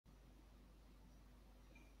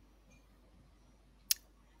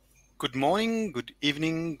Good morning, good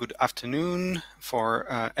evening, good afternoon for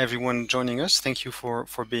everyone joining us. Thank you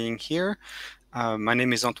for being here. My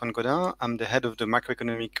name is Antoine Godin. I'm the head of the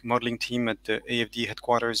macroeconomic modeling team at the AFD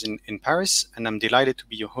headquarters in Paris, and I'm delighted to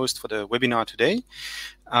be your host for the webinar today.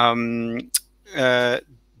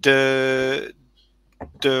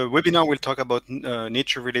 The webinar will talk about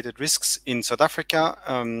nature-related risks in South Africa.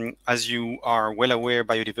 As you are well aware,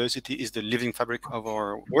 biodiversity is the living fabric of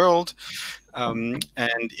our world. And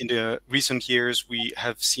in the recent years, we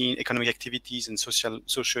have seen economic activities and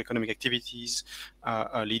socioeconomic activities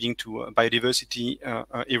leading to biodiversity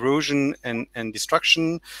erosion and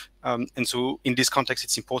destruction. And so in this context,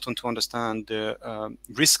 it's important to understand the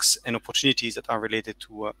risks and opportunities that are related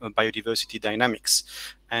to biodiversity dynamics.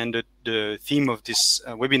 And the theme of this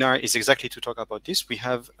webinar is exactly to talk about this. We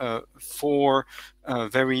have four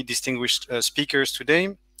very distinguished speakers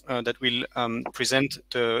today. That will present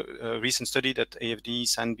the recent study that AFD,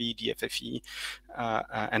 SANBI, DFFE,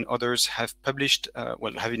 and others have published,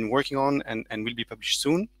 have been working on and will be published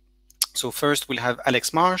soon. So first we'll have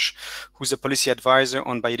Alex Marsh, who's a policy advisor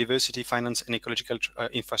on biodiversity, finance and ecological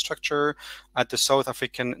infrastructure at the South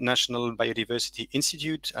African National Biodiversity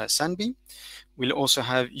Institute, SANBI. We'll also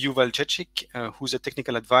have Yuval Cecic, who's a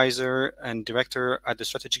technical advisor and director at the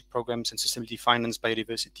Strategic Programs and Sustainability Finance,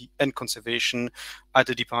 Biodiversity and Conservation at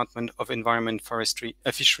the Department of Environment, Forestry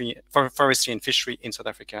and Fishery in South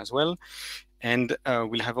Africa as well. And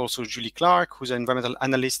we'll have also Julie Clark, who's an environmental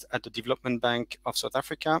analyst at the Development Bank of South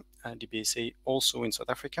Africa, DBSA also in South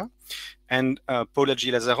Africa. And Paula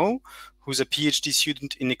G. Lazaro, who's a PhD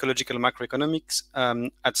student in ecological macroeconomics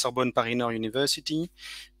at Sorbonne Paris Nord University.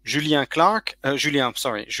 Julien Cala,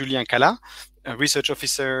 a research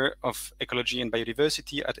officer of ecology and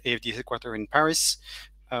biodiversity at AFD headquarters in Paris.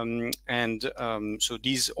 So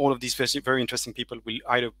all of these very interesting people will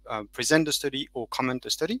either present the study or comment the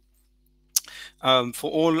study. For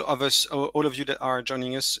all of you that are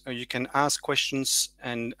joining us, you can ask questions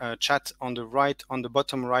and chat on the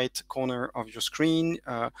bottom right corner of your screen.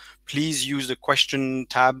 Please use the question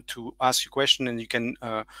tab to ask your question, and you can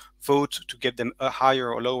vote to get them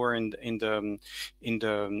higher or lower in the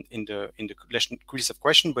list of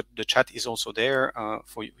questions. But the chat is also there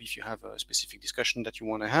for you if you have a specific discussion that you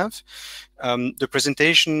want to have. The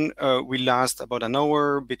presentation will last about an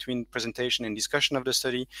hour between presentation and discussion of the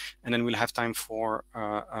study, and then we'll have time for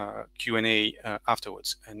Q&A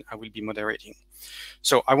afterwards, and I will be moderating.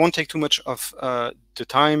 So I won't take too much of the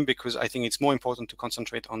time because I think it's more important to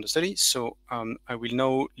concentrate on the study. So I will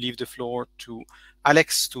now leave the floor to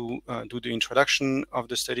Alex to do the introduction of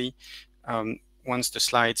the study once the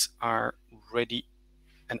slides are ready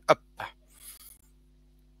and up.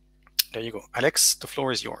 There you go. Alex, the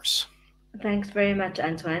floor is yours. Thanks very much,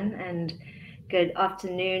 Antoine, and good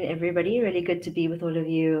afternoon, everybody. Really good to be with all of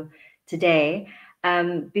you today.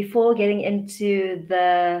 Before getting into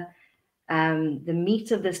the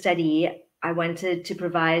meat of the study, I wanted to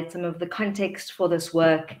provide some of the context for this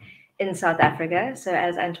work in South Africa. So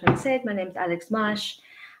as Antoine said, my name is Alex Marsh.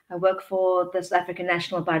 I work for the South African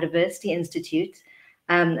National Biodiversity Institute,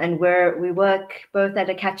 and we work both at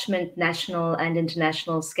a catchment national and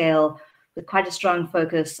international scale with quite a strong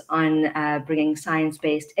focus on bringing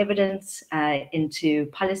science-based evidence into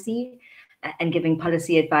policy and giving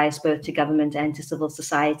policy advice both to government and to civil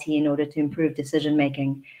society in order to improve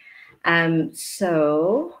decision-making.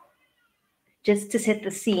 So just to set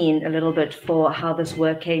the scene a little bit for how this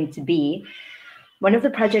work came to be, one of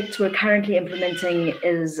the projects we're currently implementing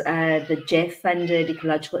is the GEF-funded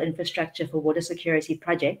Ecological Infrastructure for Water Security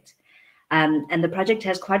project. And the project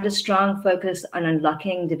has quite a strong focus on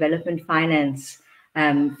unlocking development finance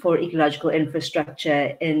for ecological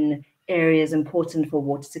infrastructure in areas important for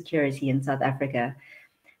water security in South Africa.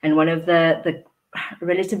 And one of the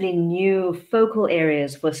relatively new focal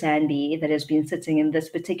areas for SANBI that has been sitting in this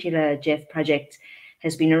particular GEF project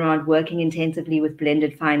has been around working intensively with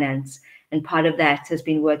blended finance. And part of that has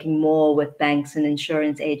been working more with banks and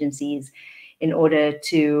insurance agencies in order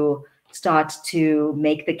to start to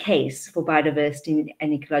make the case for biodiversity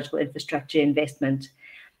and ecological infrastructure investment.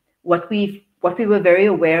 What we were very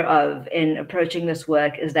aware of in approaching this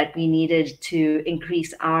work is that we needed to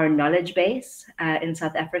increase our knowledge base in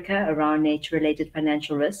South Africa around nature-related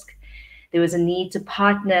financial risk. There was a need to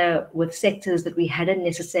partner with sectors that we hadn't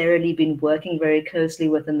necessarily been working very closely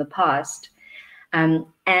with in the past, and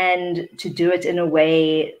to do it in a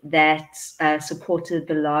way that supported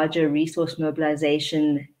the larger resource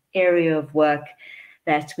mobilization area of work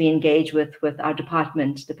that we engage with our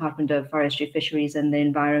Department of Forestry, Fisheries and the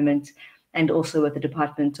Environment, and also with the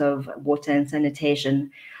Department of Water and Sanitation.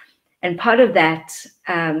 And part of that,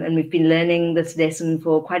 and we've been learning this lesson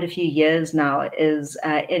for quite a few years now, is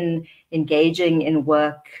in engaging in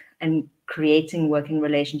work and creating working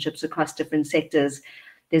relationships across different sectors.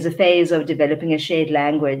 There's a phase of developing a shared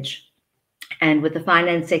language. And with the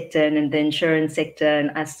finance sector and the insurance sector and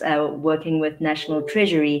us working with National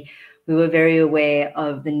Treasury, we were very aware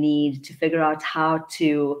of the need to figure out how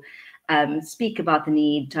to speak about the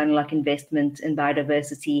need to unlock investment in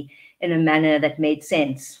biodiversity in a manner that made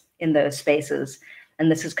sense in those spaces.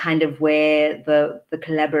 And this is kind of where the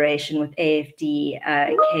collaboration with AFD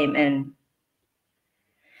came in.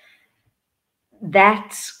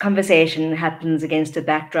 That conversation happens against a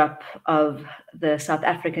backdrop of the South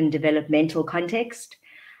African developmental context,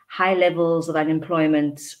 high levels of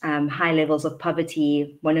unemployment, high levels of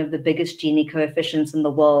poverty, one of the biggest Gini coefficients in the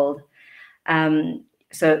world.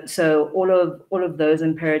 So all of those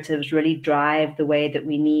imperatives really drive the way that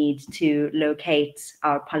we need to locate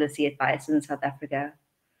our policy advice in South Africa.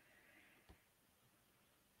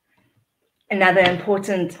 Another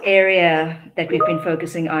important area that we've been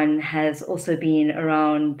focusing on has also been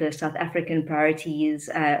around the South African priorities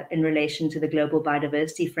in relation to the global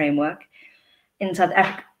biodiversity framework. In South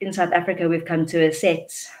Africa, we've come to a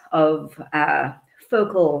set of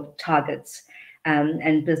focal targets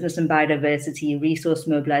and business and biodiversity, resource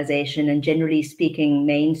mobilization, and generally speaking,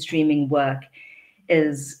 mainstreaming work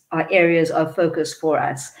are areas of focus for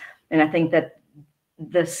us. And I think that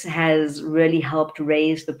this has really helped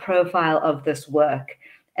raise the profile of this work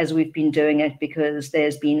as we've been doing it, because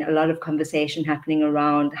there's been a lot of conversation happening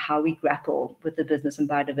around how we grapple with the business and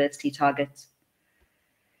biodiversity targets.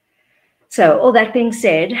 So all that being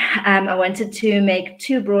said, I wanted to make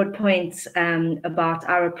two broad points about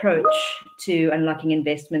our approach to unlocking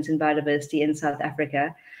investment in biodiversity in South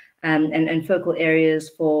Africa and focal areas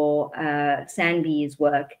for Sanbi's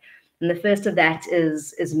work. And the first of that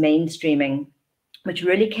is mainstreaming, which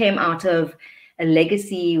really came out of a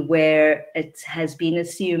legacy where it has been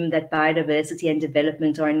assumed that biodiversity and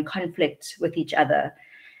development are in conflict with each other.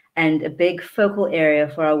 And a big focal area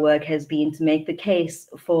for our work has been to make the case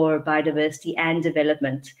for biodiversity and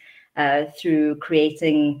development through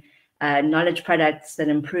creating knowledge products that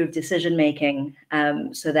improve decision-making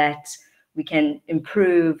so that we can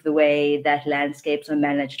improve the way that landscapes are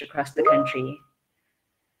managed across the country.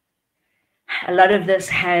 A lot of this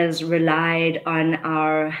has relied on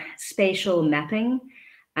our spatial mapping.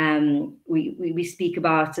 We speak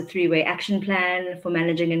about a three-way action plan for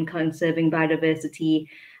managing and conserving biodiversity,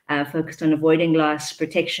 focused on avoiding loss,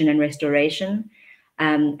 protection, and restoration.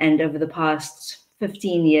 And over the past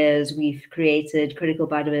 15 years, we've created critical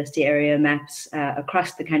biodiversity area maps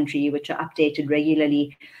across the country, which are updated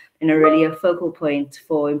regularly and are really a focal point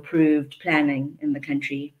for improved planning in the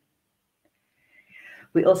country.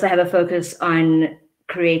 We also have a focus on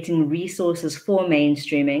creating resources for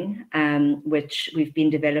mainstreaming, which we've been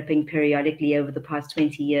developing periodically over the past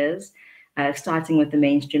 20 years, starting with the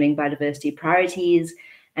mainstreaming biodiversity priorities.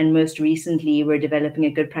 And most recently, we're developing a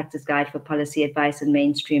good practice guide for policy advice and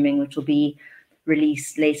mainstreaming, which will be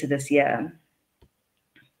released later this year.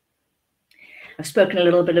 I've spoken a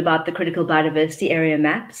little bit about the critical biodiversity area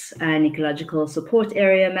maps and ecological support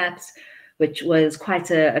area maps, which was quite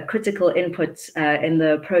a critical input in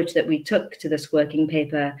the approach that we took to this working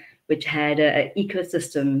paper, which had an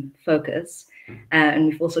ecosystem focus. And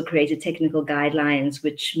we've also created technical guidelines,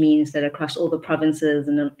 which means that across all the provinces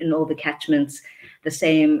and in all the catchments, the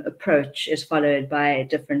same approach is followed by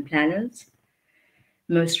different planners.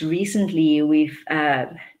 Most recently, we've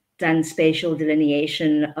done spatial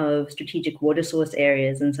delineation of strategic water source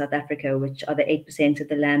areas in South Africa, which are the 8% of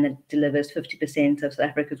the land that delivers 50% of South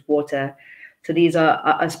Africa's water. So these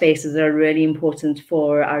are spaces that are really important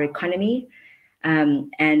for our economy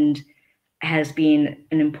and has been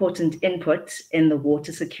an important input in the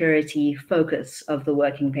water security focus of the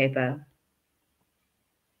working paper.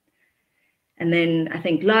 And then I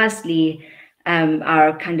think lastly,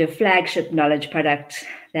 our kind of flagship knowledge product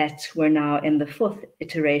that we're now in the 4th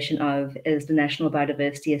iteration of is the National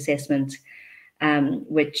Biodiversity Assessment,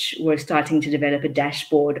 which we're starting to develop a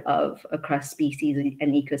dashboard of across species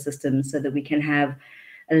and ecosystems so that we can have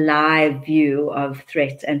a live view of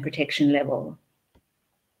threat and protection level.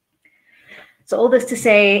 So all this to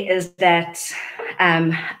say is that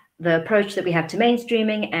the approach that we have to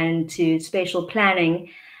mainstreaming and to spatial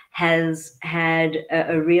planning has had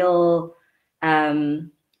a real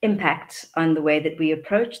impact on the way that we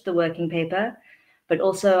approach the working paper, but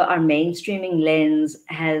also our mainstreaming lens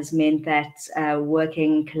has meant that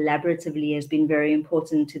working collaboratively has been very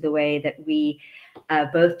important to the way that we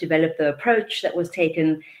both develop the approach that was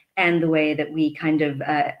taken and the way that we kind of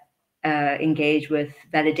engage with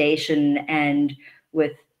validation and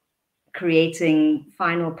with creating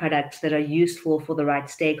final products that are useful for the right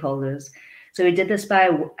stakeholders. So we did this by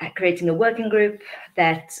creating a working group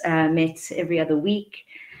that met every other week.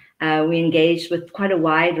 We engaged with quite a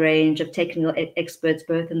wide range of technical experts,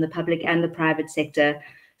 both in the public and the private sector,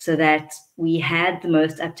 so that we had the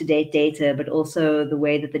most up-to-date data, but also the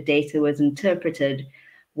way that the data was interpreted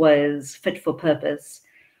was fit for purpose.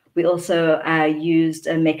 We also used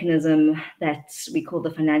a mechanism that we call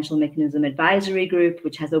the Financial Mechanism Advisory Group,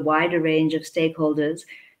 which has a wider range of stakeholders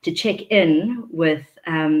to check in with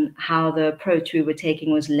how the approach we were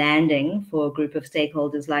taking was landing for a group of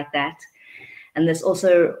stakeholders like that. And this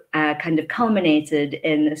also kind of culminated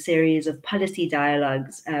in a series of policy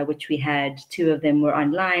dialogues, which we had. 2 of them were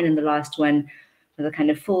online, and the last one was a kind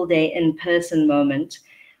of full-day in-person moment,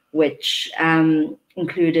 which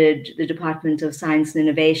included the Department of Science and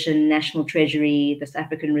Innovation, National Treasury, the South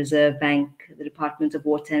African Reserve Bank, the Department of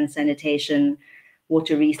Water and Sanitation,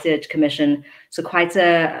 Water Research Commission. So quite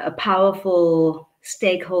a powerful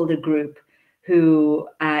stakeholder group who,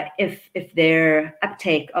 if their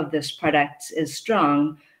uptake of this product is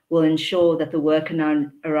strong, will ensure that the work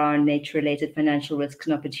around nature-related financial risks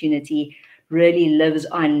and opportunity really lives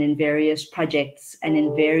on in various projects and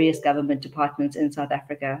in various government departments in South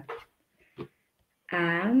Africa.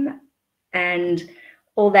 And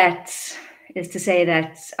all that is to say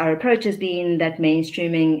that our approach has been that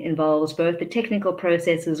mainstreaming involves both the technical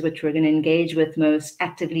processes, which we're going to engage with most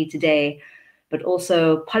actively today, but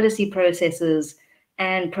also policy processes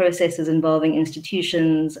and processes involving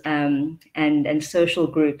institutions and social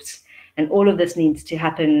groups. And all of this needs to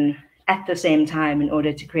happen at the same time in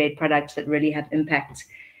order to create products that really have impact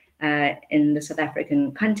in the South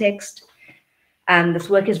African context. This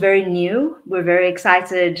work is very new. We're very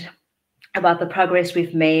excited about the progress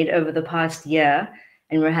we've made over the past year,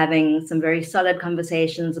 and we're having some very solid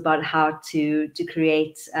conversations about how to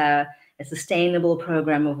create a sustainable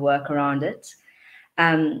program of work around it.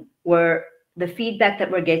 The feedback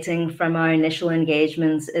that we're getting from our initial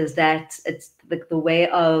engagements is that it's the way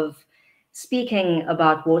of speaking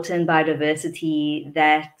about water and biodiversity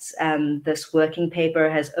that this working paper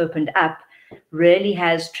has opened up really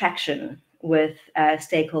has traction with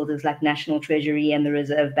stakeholders like National Treasury and the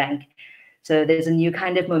Reserve Bank. So there's a new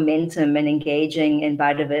kind of momentum in engaging in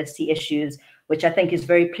biodiversity issues, which I think is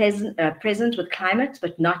very present with climate,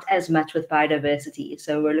 but not as much with biodiversity.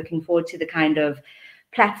 So we're looking forward to the kind of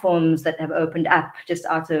platforms that have opened up just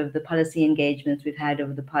out of the policy engagements we've had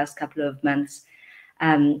over the past couple of months.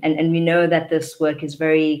 And we know that this work is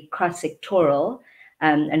very cross-sectoral,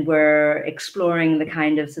 and we're exploring the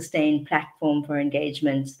kind of sustained platform for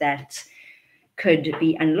engagement that could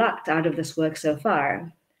be unlocked out of this work so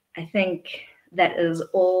far. I think that is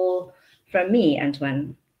all from me,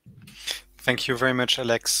 Antoine. Thank you very much,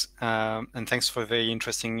 Alex. And thanks for a very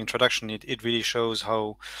interesting introduction. It really shows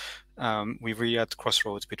how we're really at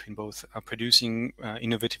crossroads between both producing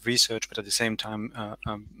innovative research, but at the same time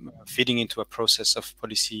feeding into a process of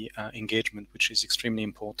policy engagement, which is extremely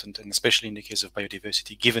important, and especially in the case of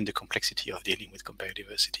biodiversity, given the complexity of dealing with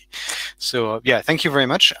biodiversity. So yeah, thank you very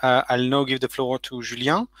much. I'll now give the floor to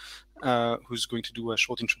Julien, who's going to do a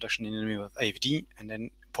short introduction in the name of AFD, and then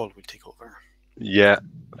Paul will take over. Yeah,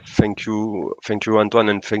 thank you, Antoine,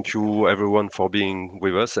 and thank you everyone for being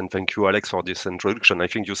with us, and thank you, Alex, for this introduction. I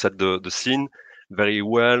think you set the scene very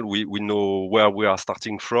well. We know where we are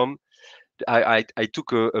starting from. I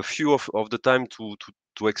took a few of the time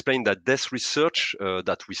to explain that this research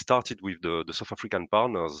that we started with the South African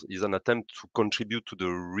partners is an attempt to contribute to the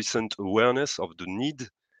recent awareness of the need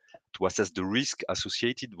to assess the risk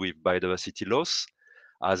associated with biodiversity loss.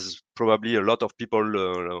 As probably a lot of people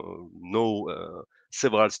know,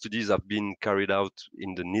 several studies have been carried out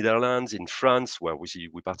in the Netherlands, in France, where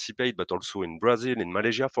we participate, but also in Brazil, in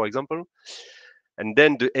Malaysia, for example. And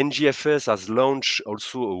then the NGFS has launched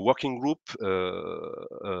also a working group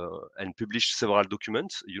and published several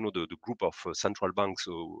documents, the group of central banks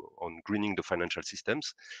on greening the financial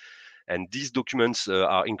systems. And these documents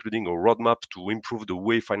are including a roadmap to improve the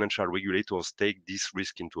way financial regulators take this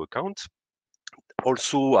risk into account.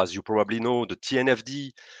 Also, as you probably know, the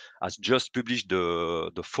TNFD has just published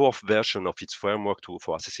the 4th version of its framework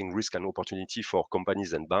for assessing risk and opportunity for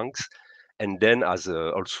companies and banks. And then, as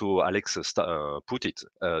also Alex put it,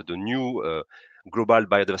 the new global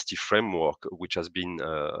biodiversity framework, which has been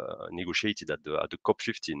negotiated at the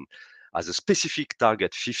COP15, as a specific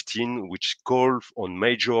target 15, which calls on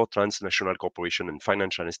major transnational corporations and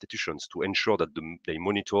financial institutions to ensure that they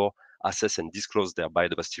monitor, assess, and disclose their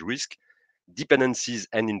biodiversity risk, dependencies,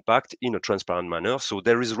 and impact in a transparent manner. So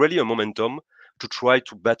there is really a momentum to try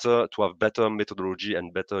to have better methodology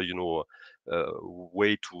and better,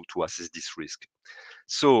 way to assess this risk.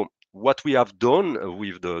 So what we have done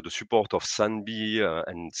with the support of SANBI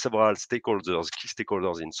and several stakeholders, key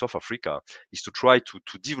stakeholders in South Africa, is to try to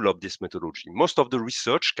develop this methodology. Most of the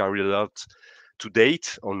research carried out to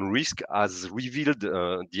date on risk has revealed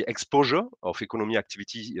the exposure of economic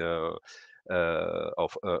activity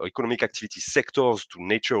economic activity sectors to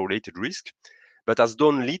nature-related risk, but has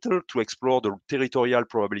done little to explore the territorial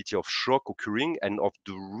probability of shock occurring and of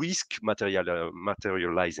the risk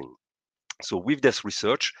materializing. So with this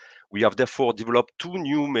research, we have therefore developed two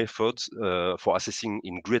new methods for assessing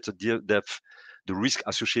in greater depth the risk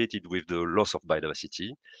associated with the loss of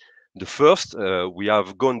biodiversity. The first, we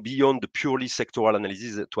have gone beyond the purely sectoral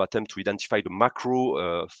analysis to attempt to identify the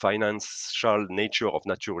macro financial nature of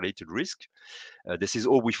nature-related risk. This is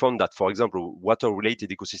all we found that, for example, water-related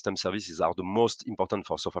ecosystem services are the most important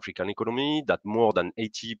for South African economy, that more than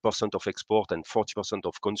 80% of export and 40%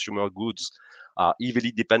 of consumer goods are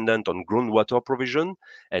heavily dependent on groundwater provision,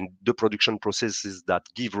 and the production processes that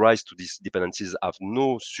give rise to these dependencies have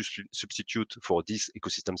no substitute for these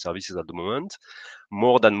ecosystem services at the moment.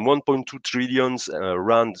 More than 1.2 trillion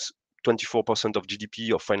rands, 24% of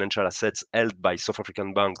GDP of financial assets held by South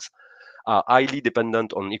African banks are highly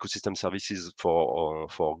dependent on ecosystem services for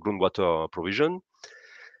groundwater provision.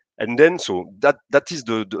 And then, so that is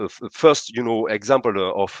the first,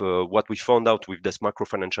 example of what we found out with this macro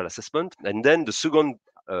financial assessment. And then the second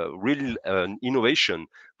real innovation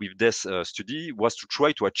with this study was to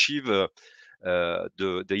try to achieve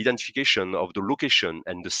the identification of the location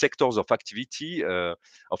and the sectors of activity,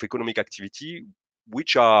 of economic activity,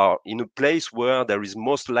 which are in a place where there is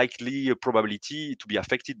most likely a probability to be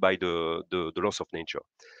affected by the loss of nature.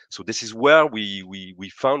 So this is where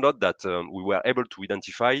we found out that we were able to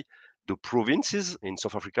identify the provinces in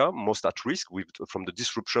South Africa most at risk from the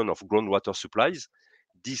disruption of groundwater supplies.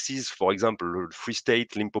 This is, for example, Free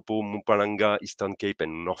State, Limpopo, Mpumalanga, Eastern Cape,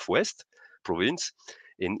 and Northwest province.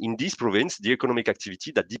 In this province, the economic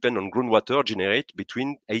activity that depend on groundwater generate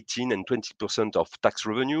between 18 and 20% of tax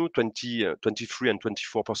revenue, 23 and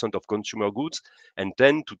 24% of consumer goods, and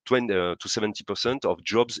 10 to 70% of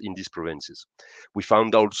jobs in these provinces. We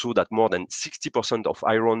found also that more than 60% of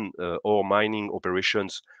iron ore mining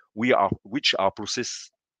operations, which are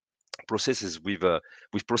processes with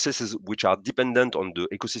processes which are dependent on the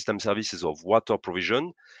ecosystem services of water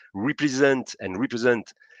provision, represent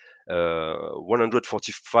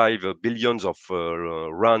 145 billions of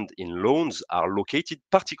rand in loans, are located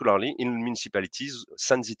particularly in municipalities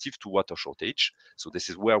sensitive to water shortage. So this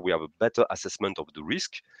is where we have a better assessment of the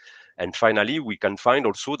risk. And finally, we can find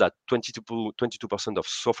also that 22% of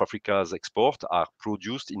South Africa's export are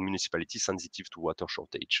produced in municipalities sensitive to water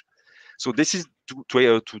shortage. So this is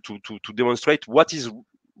to demonstrate what is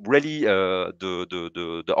really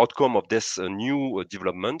the outcome of this new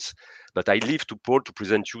development. But I leave to Paul to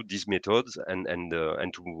present you these methods and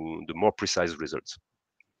to the more precise results.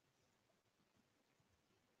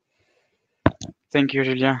 Thank you,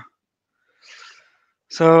 Julien.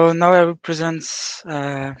 So now I will present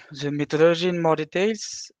the methodology in more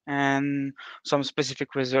details and some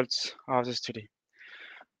specific results of the study.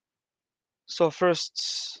 So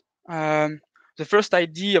first, the first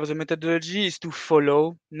idea of the methodology is to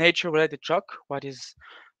follow nature-related shock, what is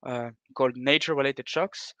called nature-related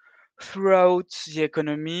shocks, throughout the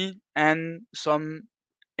economy and some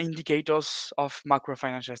indicators of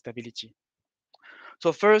macro-financial stability.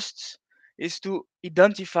 So first is to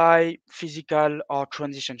identify physical or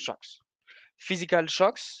transition shocks. Physical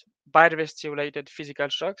shocks, biodiversity-related physical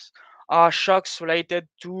shocks, are shocks related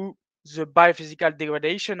to the biophysical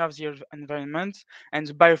degradation of the environment and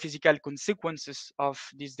the biophysical consequences of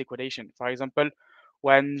this degradation. For example,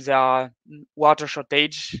 when there are water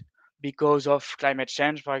shortage because of climate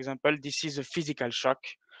change, for example, this is a physical shock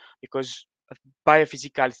because a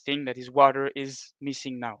biophysical thing, that is water, is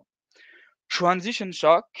missing now. Transition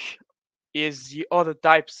shock is the other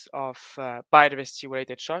types of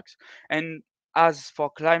biodiversity-related shocks, and as for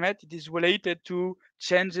climate, it is related to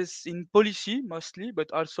changes in policy mostly, but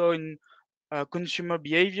also in consumer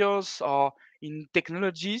behaviors or in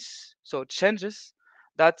technologies. So changes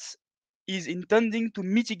that is intending to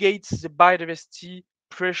mitigate the biodiversity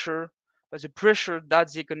pressure, the pressure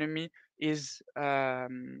that the economy is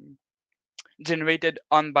generated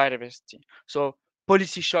on biodiversity. So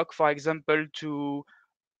policy shock, for example, to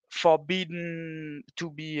forbidden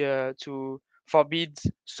to forbid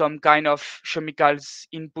some kind of chemicals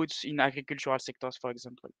inputs in agricultural sectors, for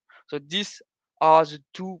example. So these are the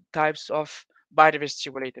two types of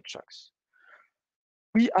biodiversity related shocks.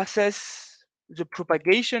 We assess the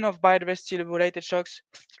propagation of biodiversity-related shocks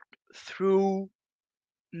through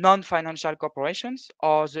non-financial corporations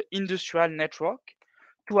or the industrial network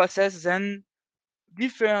to assess then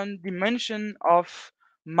different dimension of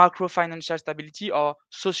macro-financial stability or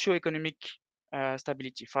socioeconomic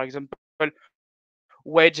stability. For example,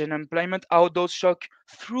 wage and employment, how those shock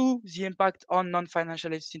through the impact on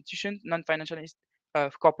non-financial institutions,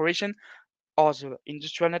 corporation, or the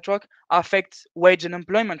industrial network affect wage and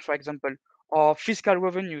employment, for example, or fiscal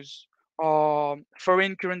revenues, or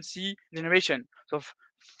foreign currency generation. So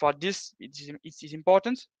for this, it is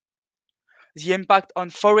important the impact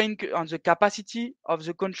on on the capacity of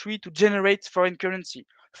the country to generate foreign currency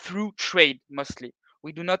through trade mostly.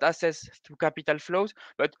 We do not assess through capital flows,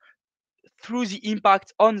 but through the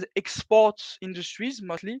impact on the export industries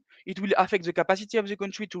mostly, it will affect the capacity of the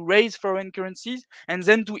country to raise foreign currencies and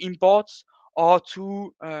then to import or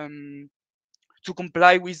to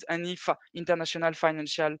comply with any international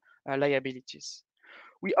financial liabilities.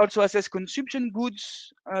 We also assess consumption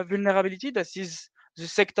goods vulnerability. That is the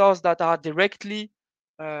sectors that are directly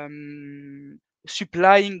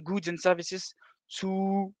supplying goods and services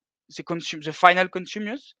to the final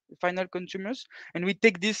consumers, and we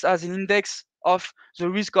take this as an index of the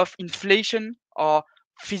risk of inflation or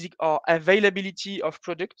or availability of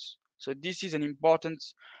products. So this is an important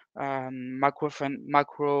macro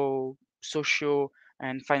socio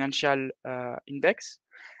and financial index.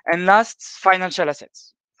 And last, financial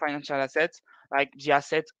assets. Financial assets like the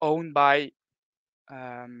assets owned by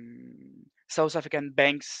South African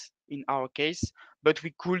banks in our case, but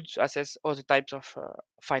we could assess other types of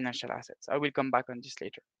financial assets. I will come back on this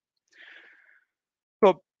later.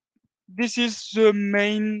 So this is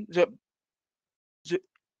an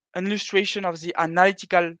illustration of the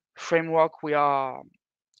analytical framework we are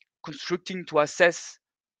constructing to assess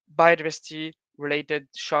biodiversity related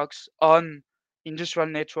shocks on industrial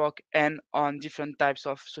network and on different types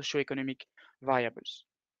of socioeconomic variables.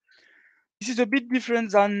 This is a bit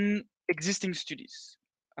different than existing studies.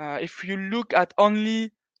 If you look at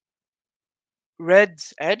only red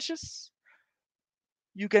edges,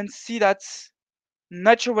 you can see that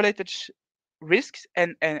nature-related risks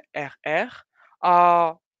and NRR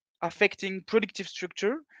are affecting productive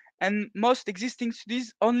structure, and most existing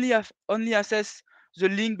studies only assess the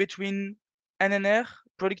link between NNR,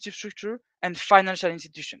 productive structure, and financial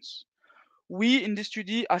institutions. We in the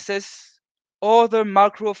study assess other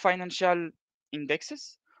macro financial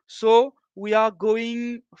indexes. So we are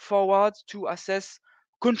going forward to assess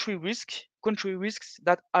country risks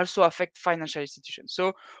that also affect financial institutions.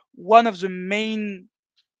 So one of the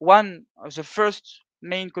first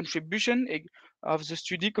main contribution of the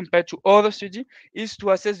study compared to other study is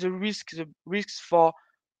to assess the risks for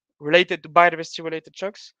related to biodiversity related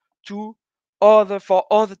shocks to for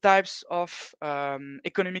other types of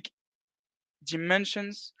economic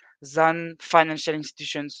dimensions than financial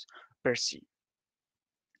institutions per se.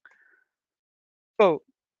 So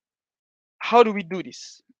how do we do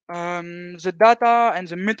this? The data and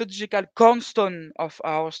the methodological cornerstone of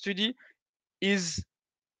our study is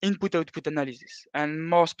input-output analysis, and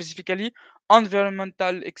more specifically,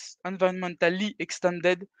 environmentally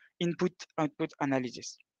extended input-output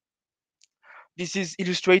analysis. This is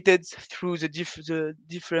illustrated through the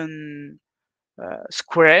different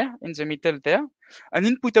square in the middle there. An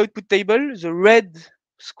input-output table, the red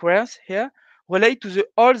squares here, relate to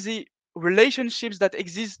all the relationships that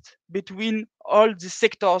exist between all the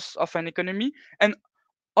sectors of an economy and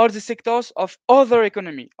all the sectors of other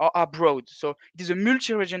economy or abroad. So it is a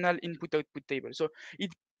multi-regional input-output table. So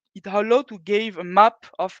it allows to give a map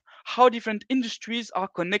of how different industries are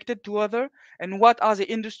connected to other and what are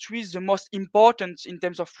the industries the most important in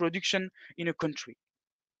terms of production in a country.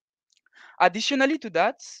 Additionally to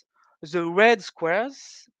that, the red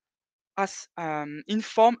squares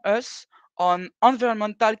inform us on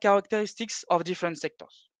environmental characteristics of different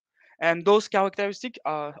sectors. And those characteristics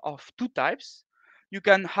are of two types. You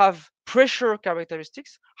can have pressure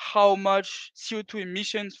characteristics, how much CO2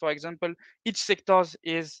 emissions, for example, each sectors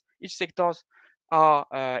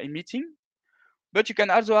are emitting. But you can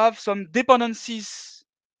also have some dependencies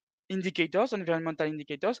indicators, environmental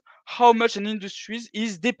indicators, how much an industry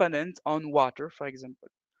is dependent on water, for example.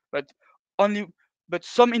 But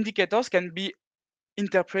some indicators can be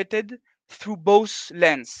interpreted through both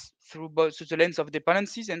lens, through the lens of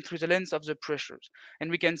dependencies and through the lens of the pressures. And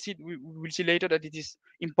we will see later that it is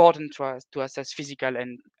important to us to assess physical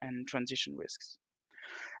and transition risks.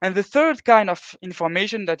 And the third kind of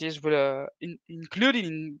information that is included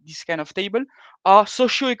in this kind of table are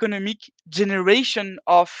socioeconomic generation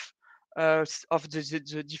of of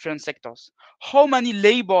the different sectors. How many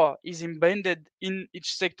labor is embedded in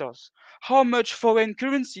each sectors? How much foreign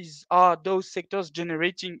currencies are those sectors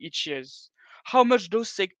generating each year? How much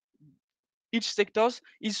each sectors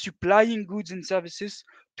is supplying goods and services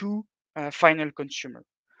to final consumer.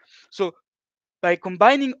 So by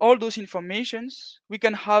combining all those informations, we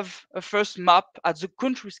can have a first map at the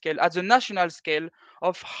country scale, at the national scale,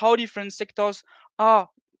 of how different sectors are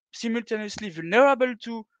simultaneously vulnerable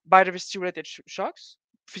to biodiversity-related shocks,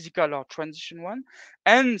 physical or transition one,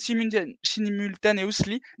 and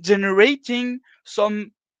simultaneously generating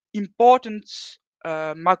some important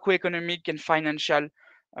macroeconomic and financial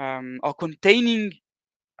or containing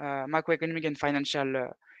macroeconomic and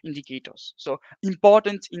financial indicators. So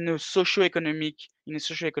important in a socioeconomic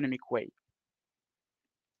way.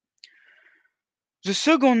 The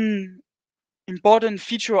second important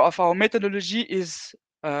feature of our methodology is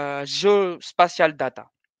geospatial data.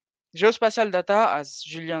 Geospatial data, as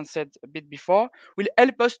Julien said a bit before, will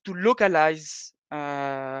help us to localize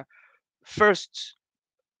first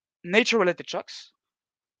nature-related shocks.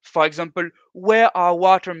 For example, where are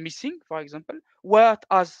water missing? For example, where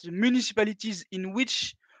are the municipalities in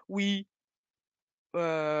which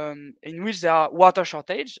there are water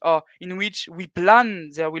shortage, or in which we plan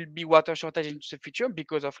there will be water shortage in the future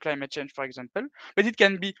because of climate change, for example. But it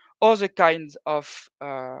can be other kinds of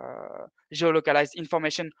geolocalized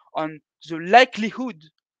information on the likelihood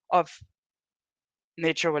of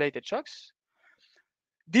nature-related shocks.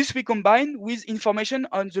 This we combine with information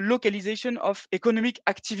on the localization of economic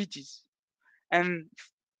activities. And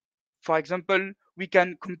for example, we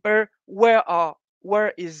can compare where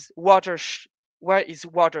is water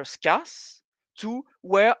scarce to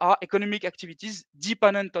where are economic activities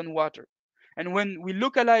dependent on water. And when we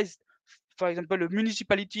localize, for example, a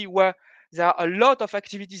municipality where there are a lot of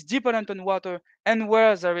activities dependent on water and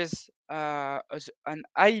where there is a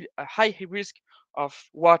high risk of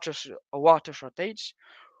water shortage,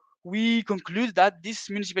 we conclude that this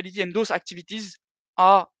municipality and those activities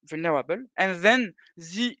are vulnerable. And then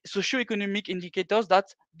the socioeconomic indicators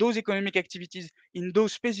that those economic activities in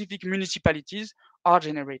those specific municipalities are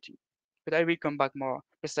generating. But I will come back more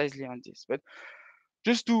precisely on this. But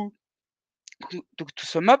just to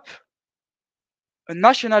sum up, a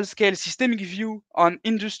national scale systemic view on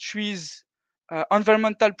industries,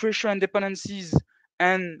 environmental pressure and dependencies,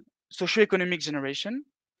 and socioeconomic generation,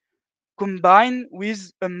 combined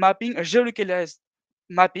with a geolocalized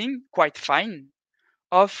mapping, quite fine,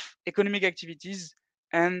 of economic activities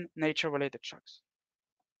and nature-related shocks.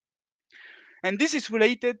 And this is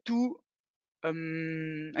related to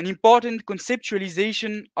an important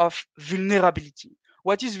conceptualization of vulnerability.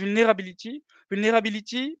 What is vulnerability?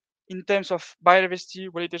 Vulnerability, in terms of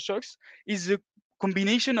biodiversity-related shocks, is a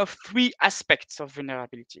combination of three aspects of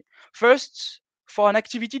vulnerability. First, for an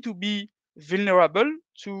activity to be vulnerable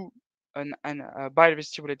to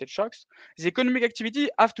biodiversity-related shocks, the economic activity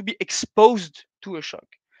have to be exposed to a shock.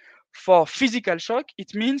 For physical shock,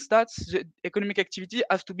 it means that the economic activity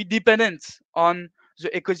has to be dependent on the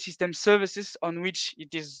ecosystem services on which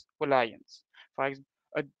it is reliant.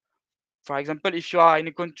 For example, if you are in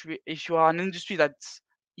a country, if you are an industry that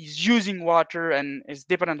is using water and is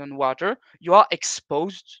dependent on water, you are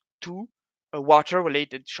exposed to a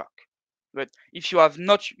water-related shock. But if you are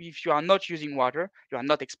not using water, you are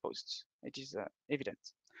not exposed. It is evident.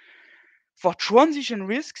 For transition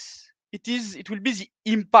risks, it will be the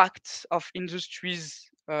impact of industries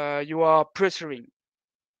you are pressuring.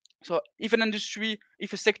 So if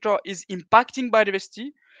a sector is impacting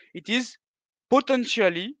biodiversity, it is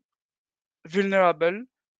potentially vulnerable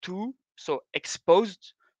to, so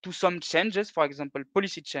exposed to some changes, for example,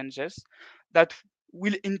 policy changes that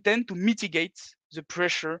will intend to mitigate the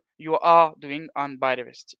pressure you are doing on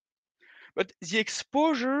biodiversity. But the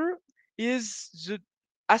exposure is the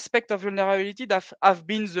aspect of vulnerability that have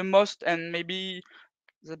been the most and maybe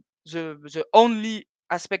the only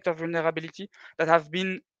aspect of vulnerability that have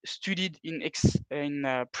been studied in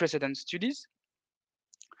precedent studies.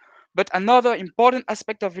 But another important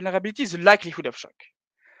aspect of vulnerability is the likelihood of shock.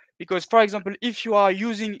 Because, for example, if you are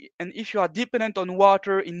dependent on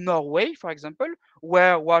water in Norway, for example,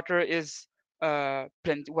 where water is where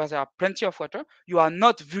there are plenty of water, you are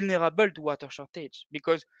not vulnerable to water shortage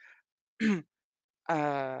because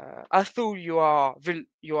although you are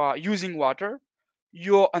using water,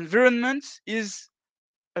 your environment is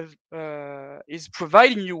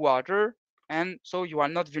providing you water, and so you are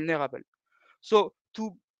not vulnerable. So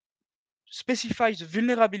to specify the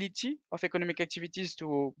vulnerability of economic activities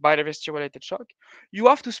to biodiversity-related shock, you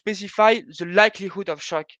have to specify the likelihood of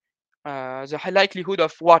shock the high likelihood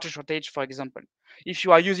of water shortage, for example. If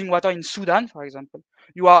you are using water in Sudan, for example,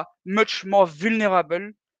 you are much more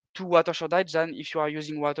vulnerable to water shortage than if you are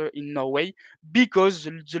using water in Norway, because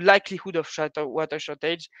the likelihood of water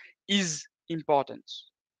shortage is important.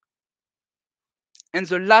 And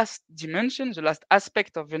the last dimension, the last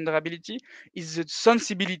aspect of vulnerability is the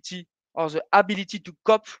sensibility or the ability to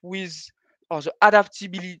cope with, or the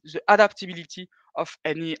adaptability of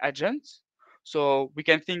any agent. So we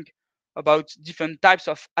can think about different types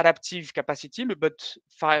of adaptive capacity, but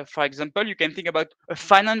for example, you can think about a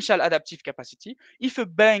financial adaptive capacity. If a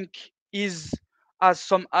bank has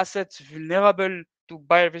some assets vulnerable to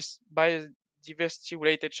biodiversity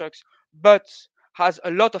related shocks, but has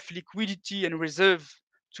a lot of liquidity and reserve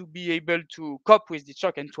to be able to cope with the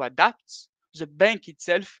shock and to adapt, the bank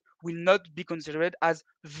itself will not be considered as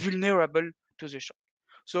vulnerable to the shock.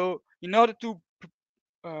 So in order to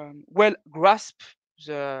well grasp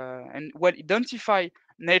and well identify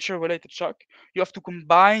nature-related shock, you have to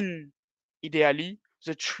combine, ideally,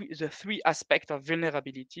 the three aspects of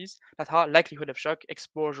vulnerabilities that are likelihood of shock,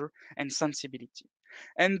 exposure, and sensibility.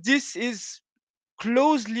 And this is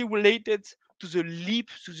closely related to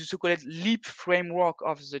the so-called LEAP framework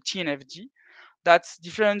of the TNFD that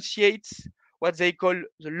differentiates what they call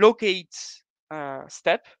the locate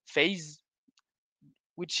step phase,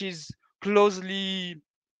 which is closely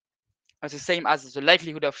the same as the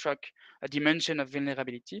likelihood of shock dimension of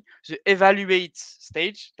vulnerability. The evaluate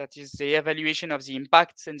stage, that is the evaluation of the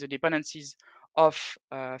impacts and the dependencies of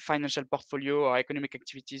financial portfolio or economic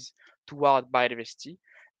activities toward biodiversity.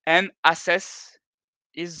 And assess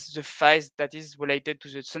is the phase that is related to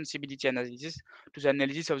the sensibility analysis, to the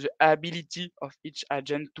analysis of the ability of each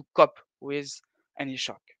agent to cope with any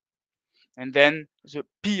shock. And then the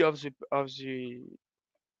P of the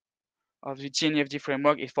TNFD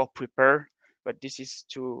framework is for prepare, but this is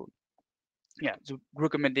to the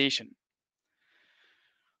recommendation.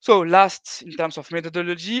 So last, in terms of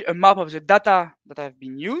methodology, a map of the data that have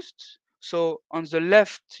been used. So on the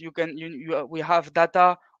left, we have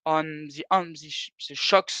data on the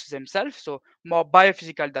shocks themselves, so more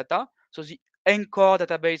biophysical data. So the NCOR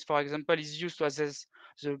database, for example, is used to assess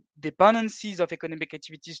the dependencies of economic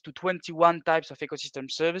activities to 21 types of ecosystem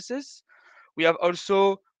services. We have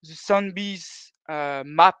also the Sunbees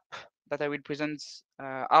map that I will present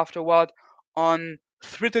afterward on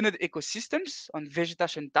threatened ecosystems, on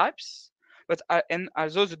vegetation types, but and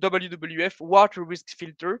also the WWF water risk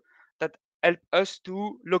filter that help us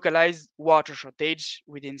to localize water shortage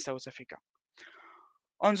within South Africa.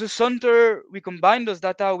 On the center, we combine those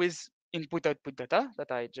data with input-output data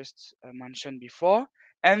that I just mentioned before,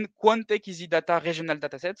 and Quantec Easy Data regional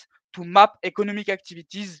datasets to map economic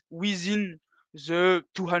activities within the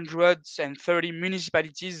 230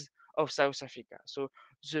 municipalities of South Africa. So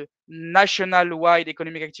the national-wide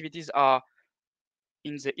economic activities are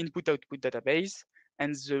in the input-output database,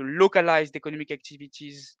 and the localized economic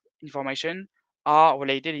activities information are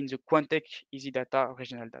related in the Quantec Easy Data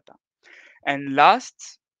regional data. And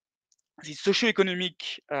last, the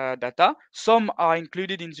socioeconomic data. Some are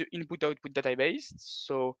included in the input-output database.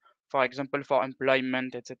 So, for example, for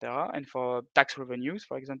employment, etc., and for tax revenues,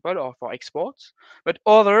 for example, or for exports. But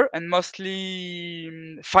other and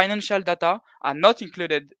mostly financial data are not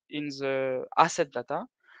included in the asset data,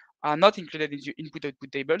 are not included in the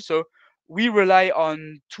input-output table. So we rely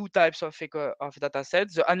on two types of data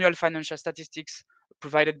sets: the annual financial statistics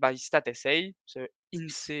provided by StatSA, the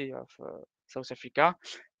INSEE of South Africa,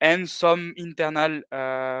 and some internal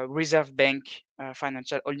reserve bank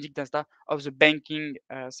financial holding data of the banking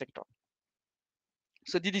sector.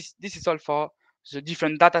 So this is all for the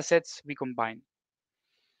different data sets we combine.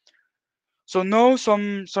 So now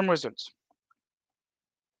some results.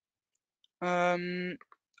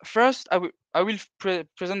 First, I will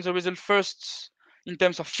present the result first in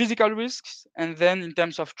terms of physical risks and then in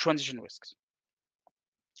terms of transition risks.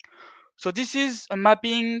 So this is a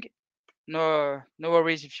mapping. No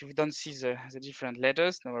worries if you don't see the different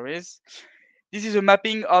letters, no worries. This is a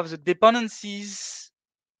mapping of the dependencies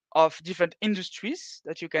of different industries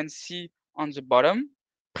that you can see on the bottom.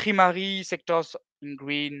 Primary sectors in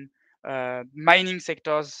green, mining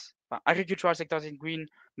sectors, agricultural sectors in green,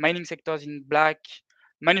 mining sectors in black,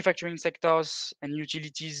 manufacturing sectors and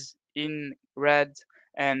utilities in red,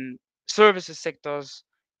 and services sectors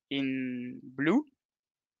in blue.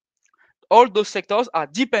 All those sectors are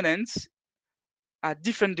dependent at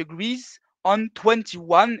different degrees on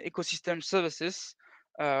 21 ecosystem services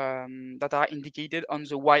that are indicated on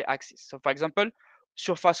the y-axis. So for example,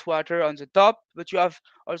 surface water on the top, but you have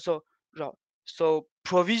also, so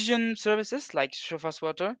provision services like surface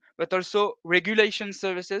water, but also regulation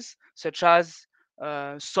services such as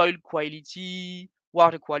soil quality,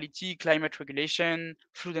 water quality, climate regulation,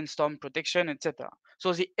 flood and storm protection, etc.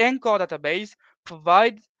 So the anchor database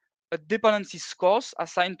provides a dependency scores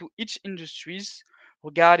assigned to each industries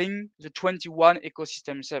regarding the 21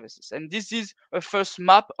 ecosystem services. And this is a first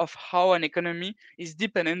map of how an economy is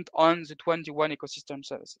dependent on the 21 ecosystem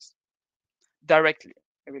services directly.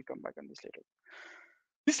 I will come back on this later.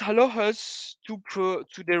 This allows us to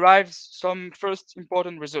derive some first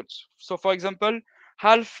important results. So, for example,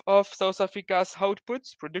 half of South Africa's output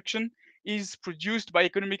production is produced by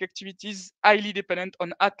economic activities highly dependent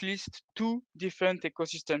on at least two different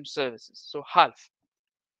ecosystem services. So, half.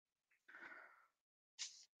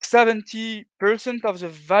 70% of the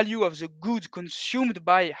value of the goods consumed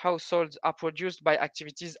by households are produced by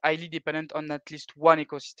activities highly dependent on at least one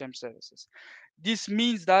ecosystem services. This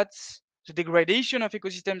means that the degradation of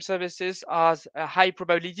ecosystem services has a high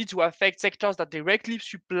probability to affect sectors that directly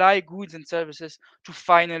supply goods and services to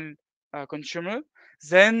final consumer.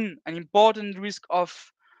 Then an important risk of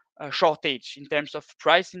shortage in terms of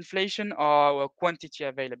price inflation or quantity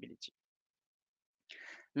availability.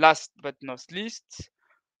 Last but not least,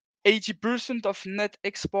 80% of net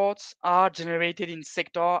exports are generated in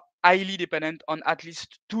sector highly dependent on at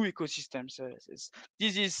least two ecosystem services.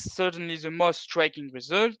 This is certainly the most striking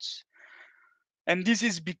result. And this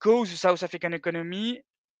is because the South African economy,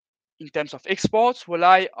 in terms of exports,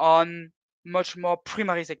 rely on much more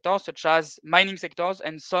primary sectors, such as mining sectors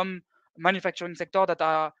and some manufacturing sector that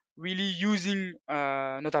are really using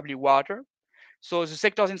notably water. So the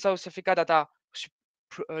sectors in South Africa that are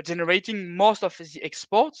generating most of the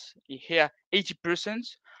exports, here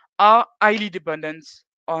 80%, are highly dependent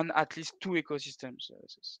on at least two ecosystem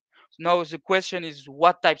services. Now the question is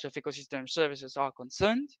what types of ecosystem services are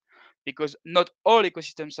concerned, because not all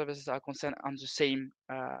ecosystem services are concerned on the same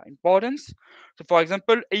importance. So for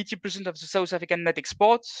example, 80% of the South African net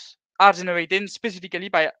exports are generated specifically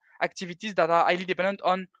by activities that are highly dependent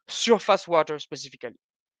on surface water specifically.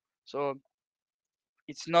 So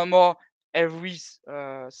it's no more every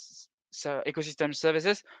ecosystem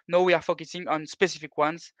services. Now we are focusing on specific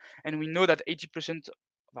ones, and we know that 80%,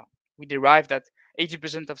 well, we derive that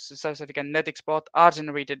 80% of South African net export are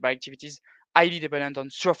generated by activities highly dependent on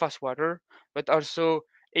surface water, but also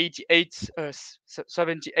 78%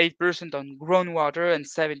 on groundwater and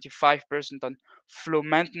 75% on flow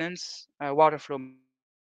maintenance, water flow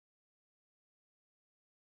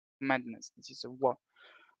maintenance. This is a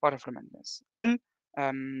water flow maintenance.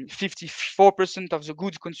 54% of the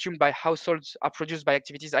goods consumed by households are produced by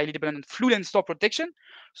activities highly dependent on flood and storm protection.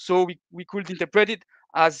 So we could interpret it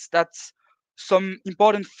as that some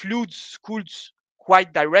important floods could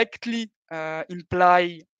quite directly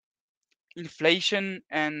imply inflation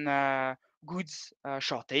and goods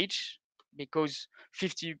shortage, because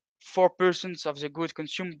 54% of the goods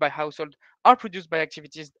consumed by household are produced by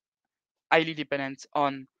activities highly dependent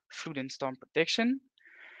on flood and storm protection.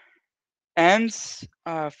 And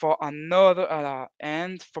for another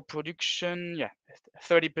and for production, yeah,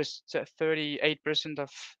 30%, 38% of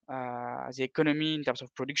the economy in terms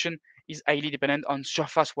of production is highly dependent on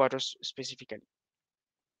surface waters specifically.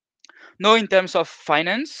 Now, in terms of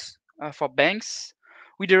finance for banks,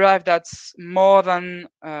 we derive that more than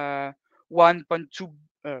 1.2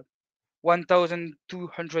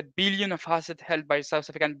 1,200 billion of assets held by South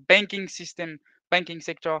African banking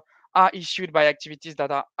sector are issued by activities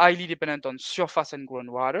that are highly dependent on surface and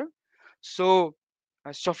groundwater. So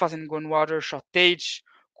surface and groundwater shortage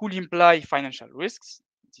could imply financial risks.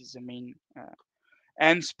 This is the main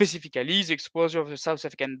and specifically the exposure of the South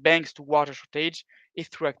African banks to water shortage is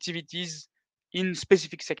through activities in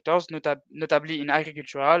specific sectors, notably in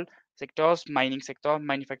agricultural sectors, mining sector,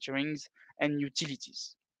 manufacturing, and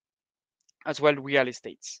utilities, as well real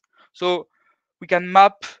estates. So we can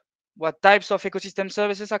map what types of ecosystem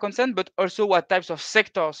services are concerned, but also what types of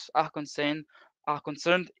sectors are concerned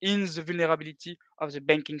in the vulnerability of the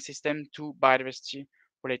banking system to biodiversity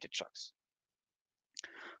related shocks.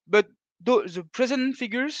 But the present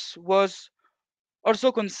figures was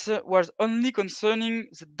also was only concerning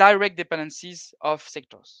the direct dependencies of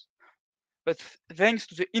sectors. But thanks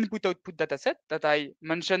to the input-output dataset that I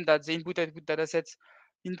mentioned, that the input-output dataset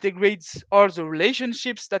integrates all the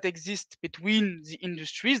relationships that exist between the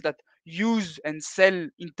industries that use and sell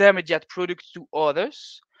intermediate products to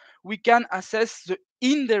others, we can assess the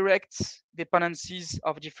indirect dependencies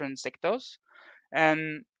of different sectors,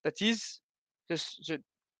 and that is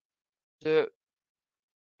the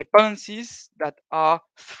dependencies that are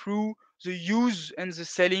through the use and the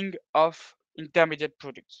selling of intermediate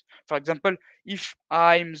products. For example, if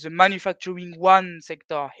I'm the manufacturing one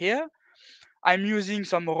sector here, I'm using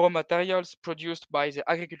some raw materials produced by the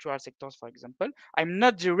agricultural sectors, for example. I'm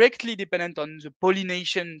not directly dependent on the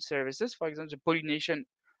pollination services, for example, the pollination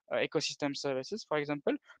ecosystem services, for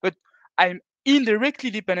example, but I'm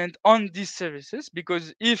indirectly dependent on these services,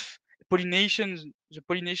 because if the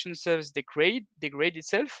pollination service degrade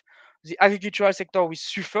itself, the agricultural sector will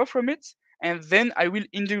suffer from it, and then I will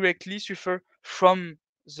indirectly suffer from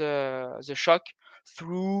the shock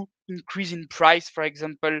through increase in price, for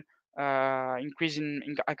example, increase in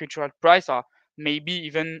agricultural price, or maybe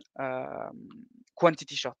even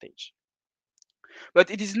quantity shortage.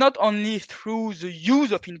 But it is not only through the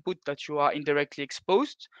use of input that you are indirectly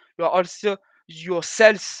exposed. You are also, your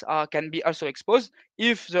cells can be also exposed.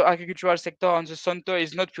 If the agricultural sector on the center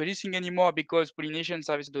is not producing anymore because pollination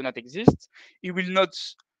services do not exist, it will not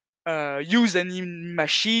use any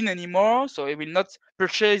machine anymore, so it will not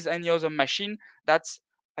purchase any other machine that's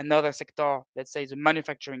another sector, let's say the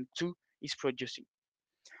manufacturing too, is producing.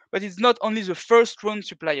 But it's not only the first round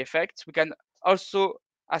supply effect. We can also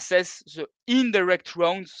assess the indirect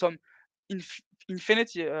rounds, some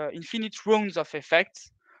infinite rounds of effects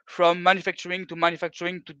from manufacturing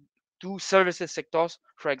to services sectors,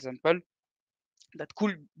 for example, that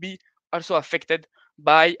could be also affected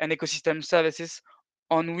by an ecosystem services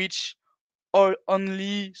on which or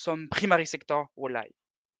only some primary sector rely.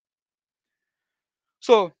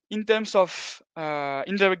 So in terms of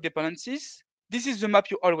indirect dependencies, this is the map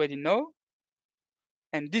you already know.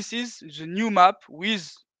 And this is the new map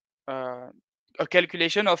with a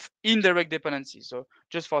calculation of indirect dependencies. So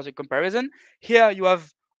just for the comparison, here you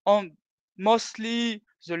have on mostly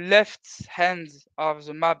the left hand of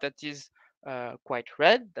the map that is quite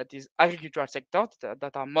red, that is agricultural sectors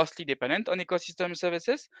that are mostly dependent on ecosystem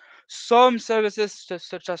services. Some services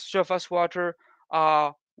such as surface water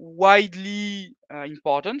are widely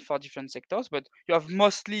important for different sectors, but you have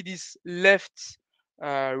mostly these left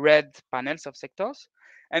red panels of sectors.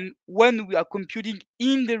 And when we are computing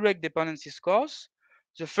indirect dependency scores,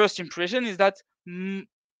 the first impression is that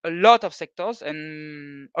a lot of sectors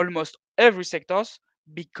and almost every sectors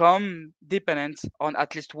become dependent on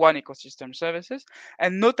at least one ecosystem services.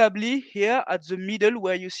 And notably here at the middle,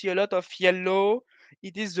 where you see a lot of yellow,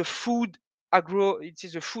 it is the food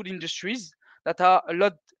industries that are a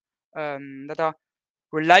lot that are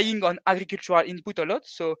relying on agricultural input a lot.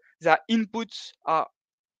 So their inputs are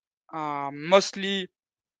mostly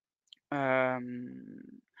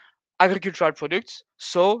agricultural products,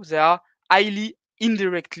 so they are highly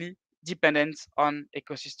indirectly dependent on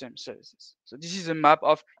ecosystem services. So this is a map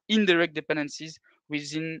of indirect dependencies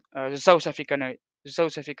within the South African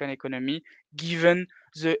economy, given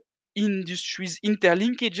the industries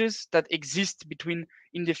interlinkages that exist between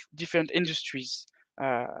different industries.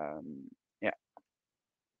 Yeah.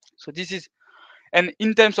 So this is. And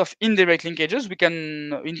in terms of indirect linkages, we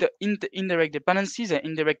can, indirect dependencies and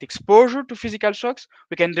indirect exposure to physical shocks,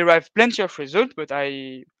 we can derive plenty of results, but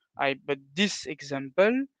but this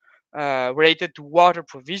example related to water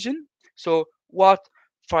provision. So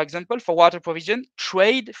for example, for water provision,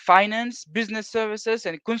 trade, finance, business services,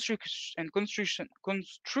 and construction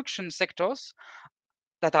sectors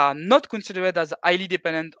that are not considered as highly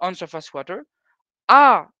dependent on surface water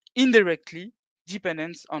are indirectly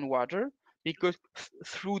dependent on water, because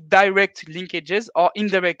through direct linkages or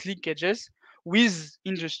indirect linkages with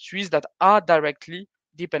industries that are directly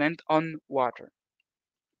dependent on water.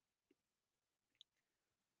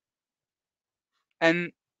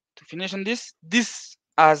 And to finish on this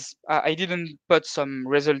as I didn't put some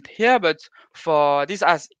result here, but for this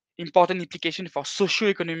has important implication for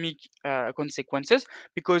socioeconomic consequences,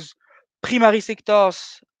 because primary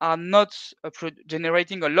sectors are not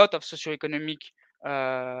generating a lot of socioeconomic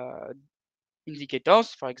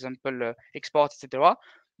indicators, for example, exports, etc.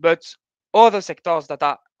 But other sectors that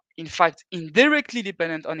are in fact indirectly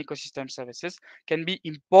dependent on ecosystem services can be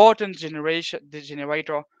important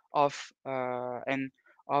generator of and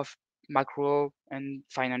of macro and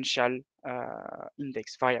financial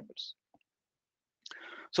index variables.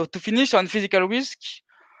 So to finish on physical risk,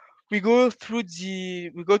 we go to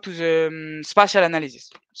the spatial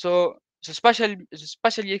analysis. So the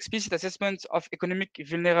spatially explicit assessment of economic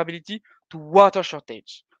vulnerability to water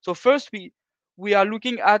shortage. So first we are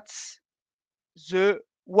looking at the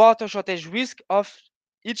water shortage risk of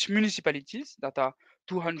each municipalities, that are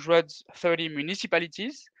 230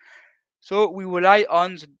 municipalities. So we rely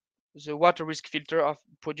on the water risk filter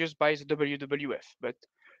produced by the WWF. But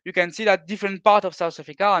you can see that different parts of South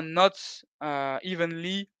Africa are not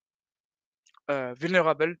evenly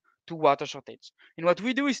vulnerable to water shortage. And what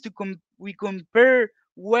we do is we compare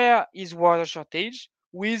where is water shortage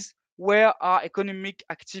with where are economic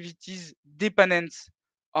activities dependent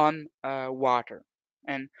on water.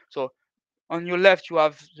 And so on your left, you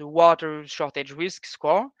have the water shortage risk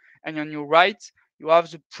score, and on your right, you have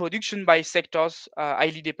the production by sectors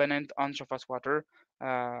highly dependent on surface water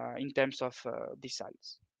in terms of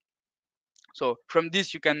deciles. So from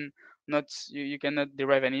this, you cannot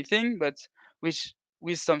derive anything, but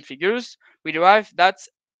with some figures, we derive that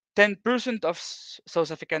 10% of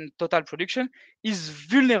South African total production is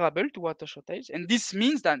vulnerable to water shortage, and this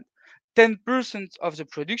means that 10% of the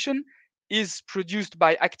production is produced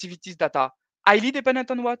by activities that are highly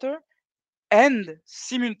dependent on water and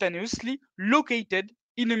simultaneously located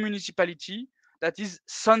in a municipality that is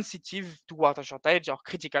sensitive to water shortage or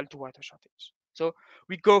critical to water shortage. So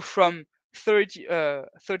we go from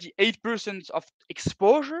 38% of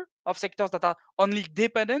exposure of sectors that are only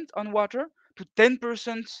dependent on water to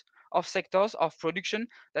 10% of sectors of production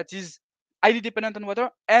that is highly dependent on water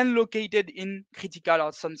and located in critical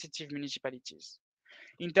or sensitive municipalities.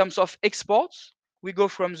 In terms of exports, we go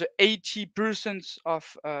from the 80%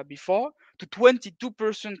 of before to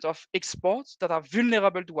 22% of exports that are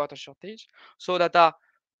vulnerable to water shortage, so that are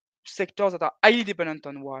sectors that are highly dependent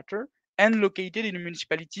on water and located in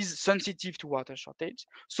municipalities sensitive to water shortage.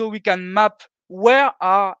 So we can map where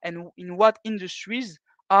are and in what industries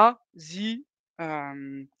are the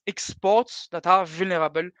exports that are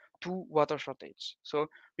vulnerable to water shortage. So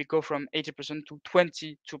we go from 80% to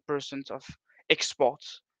 22% of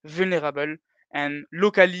exports vulnerable and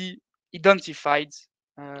locally identified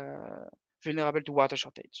vulnerable to water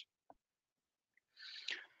shortage.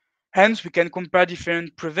 Hence, we can compare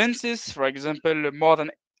different provinces. For example, more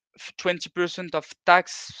than 20% of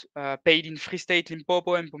tax paid in Free State,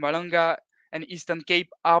 Limpopo, and Mpumalanga and Eastern Cape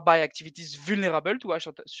are by activities vulnerable to a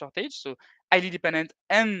shortage, so highly dependent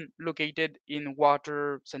and located in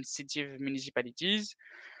water-sensitive municipalities.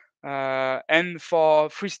 And for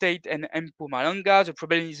Free State and Mpumalanga, the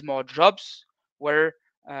problem is more jobs, where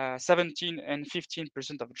 17 and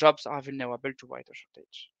 15% of jobs are vulnerable to water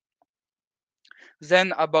shortage.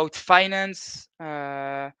 Then about finance,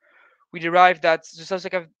 we derive that the South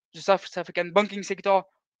African banking sector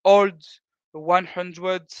holds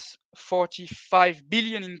 145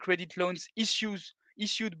 billion in credit loans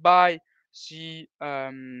issued by the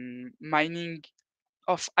mining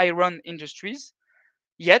of iron industries.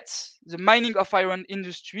 Yet the mining of iron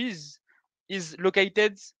industries is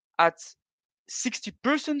located at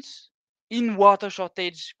 60% in water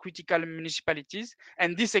shortage critical municipalities,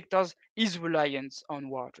 and these sectors is reliant on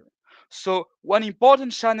water. So one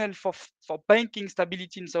important channel for banking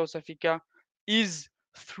stability in South Africa is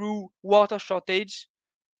through water shortage,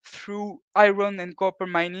 through iron and copper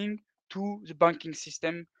mining to the banking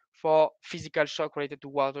system for physical shock related to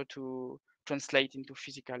water to translate into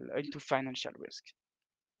financial risk.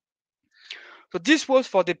 So this was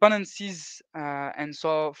for dependencies and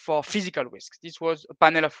so for physical risks. This was a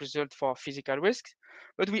panel of results for physical risks,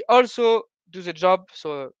 but we also do the job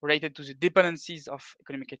so related to the dependencies of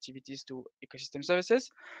economic activities to ecosystem services.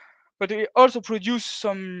 But we also produce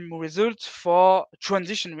some results for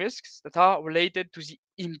transition risks that are related to the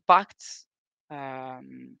impacts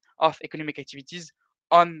of economic activities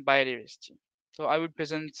on biodiversity. So I will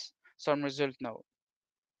present some results now.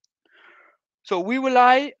 So we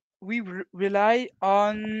rely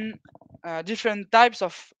on different types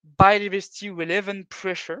of biodiversity relevant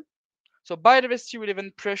pressure. So biodiversity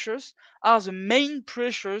relevant pressures are the main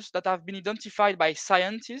pressures that have been identified by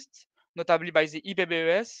scientists, notably by the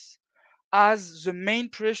IPBES, as the main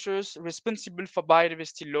pressures responsible for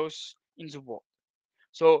biodiversity loss in the world.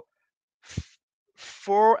 So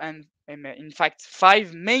four and in fact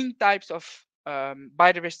 5 main types of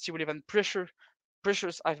biodiversity relevant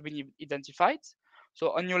pressures have been identified.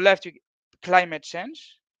 So on your left, you climate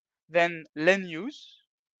change, then land use,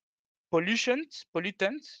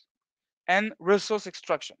 pollutants, and resource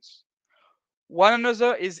extractions. One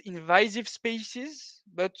another is invasive species,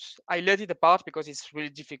 but I let it apart because it's really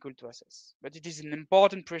difficult to assess. But it is an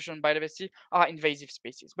important pressure on biodiversity are invasive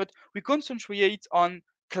species. But we concentrate on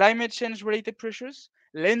climate change related pressures,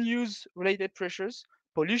 land use related pressures,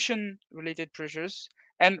 pollution related pressures,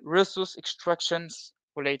 and resource extractions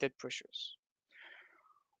related pressures.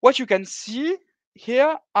 What you can see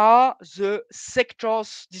here are the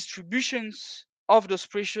sectors distributions of those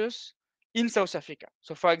pressures in South Africa.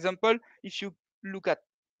 So for example, if you look at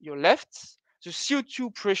your left, the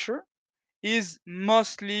CO2 pressure is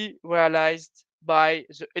mostly realized by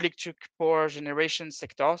the electric power generation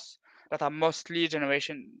sectors that are mostly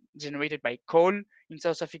generated by coal in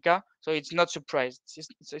South Africa. So it's not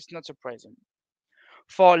not surprising.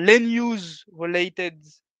 For land use related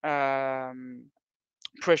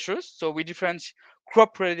pressures, so we differentiate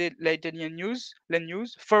crop related land use,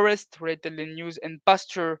 forest related land use, and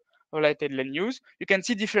pasture related land use. You can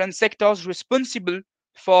see different sectors responsible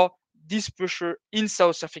for this pressure in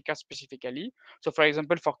South Africa specifically. So for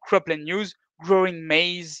example, for cropland use, growing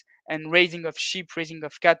maize and raising of sheep, raising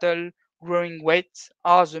of cattle, growing wheat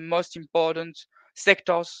are the most important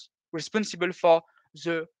sectors responsible for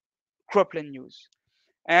the cropland use.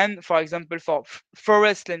 And for example, for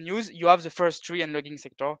forest land use, you have the forestry and logging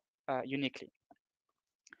sector uniquely.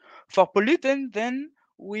 For pollutant, then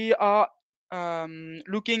we are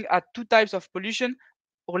looking at two types of pollution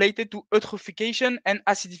related to eutrophication and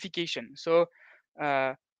acidification. So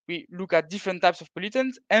we look at different types of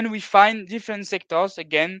pollutants and we find different sectors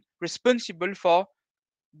again responsible for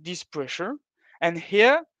this pressure. And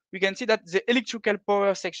here we can see that the electrical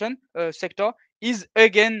power sector is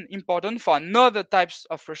again important for another types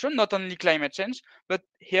of pressure, not only climate change, but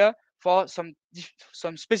here for some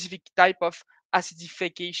specific type of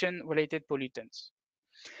acidification related pollutants.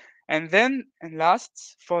 And then, and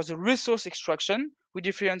last, for the resource extraction, we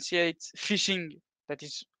differentiate fishing that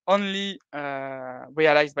is only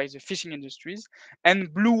realized by the fishing industries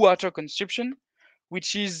and blue water consumption,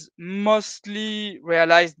 which is mostly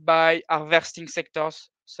realized by harvesting sectors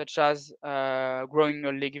such as growing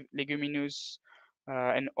leguminous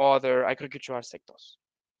and other agricultural sectors.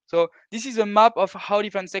 So this is a map of how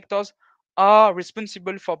different sectors are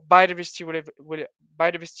responsible for biodiversity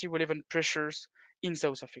relevant pressures in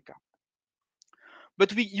South Africa.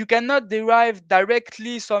 But you cannot derive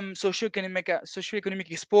directly some socioeconomic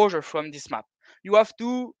exposure from this map. You have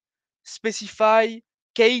to specify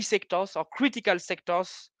key sectors or critical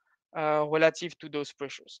sectors relative to those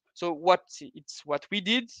pressures. So what we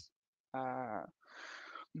did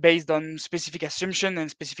based on specific assumption and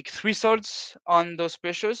specific thresholds on those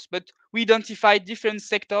pressures, but we identified different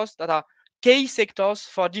sectors that are key sectors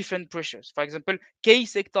for different pressures. For example, key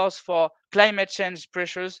sectors for climate change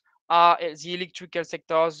pressures are the electrical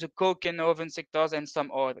sectors, the coke and oven sectors, and some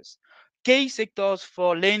others. Key sectors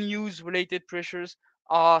for land use related pressures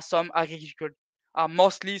are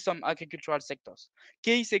mostly some agricultural sectors.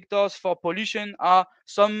 Key sectors for pollution are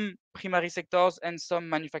some primary sectors and some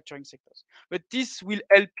manufacturing sectors. But this will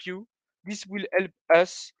help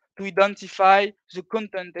us to identify the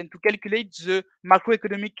content and to calculate the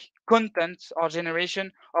macroeconomic content or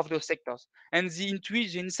generation of those sectors. And the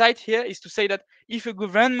insight here is to say that if a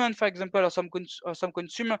government, for example, or some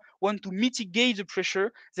consumer want to mitigate the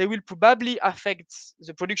pressure, they will probably affect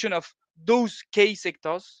the production of those key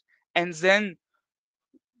sectors, and then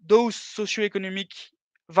those socioeconomic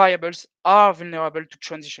variables are vulnerable to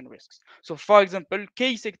transition risks. So for example,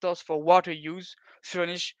 key sectors for water use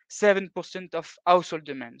furnish 7% of household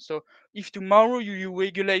demand. So if tomorrow you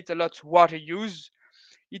regulate a lot water use,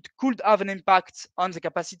 it could have an impact on the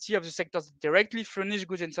capacity of the sectors that directly furnish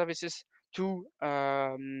goods and services to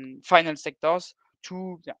final sectors.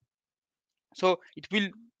 So it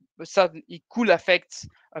could affect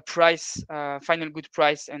a price, final good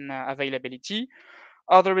price and availability.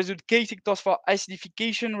 Other result key sectors for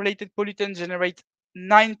acidification related pollutants generate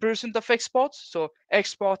 9% of exports. So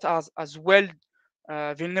export are as well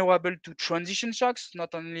vulnerable to transition shocks,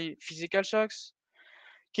 not only physical shocks.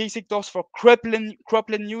 Key sectors for cropland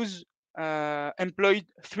use employed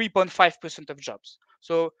 3.5% of jobs.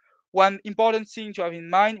 So one important thing to have in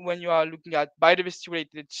mind when you are looking at biodiversity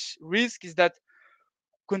related risk is that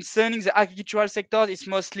concerning the agricultural sector, it's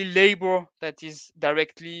mostly labor that is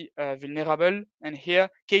directly vulnerable. And here,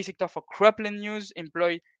 key sector for cropland use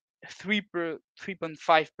employ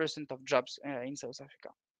 3.5% of jobs in South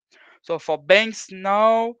Africa. So for banks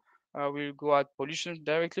now, we'll go at pollution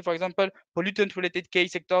directly. For example, pollutant-related key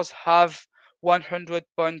sectors have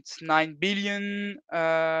 100.9 billion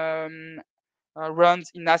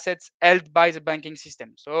runs in assets held by the banking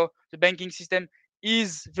system. So the banking system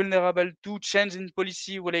is vulnerable to change in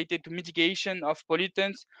policy related to mitigation of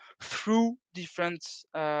pollutants through different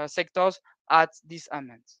sectors at this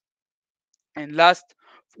amount. And last,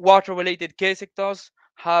 water-related key sectors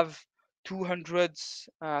have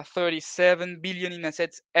 237 billion in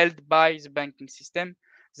assets held by the banking system.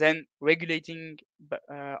 Then regulating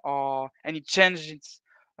or any changes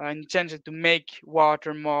to make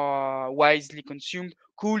water more wisely consumed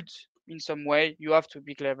could, in some way, you have to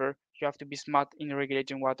be clever, you have to be smart in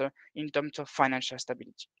regulating water in terms of financial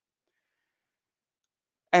stability.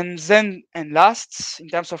 And then, and last, in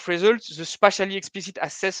terms of results, the spatially explicit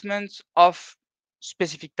assessment of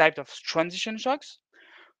specific type of transition shocks.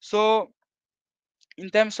 So in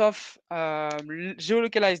terms of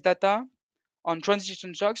geolocalized data on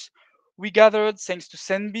transition shocks, we gathered, thanks to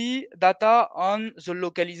SENBI, data on the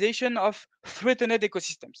localization of threatened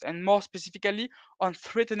ecosystems, and more specifically on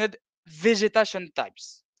threatened vegetation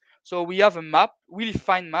types. So we have a map, really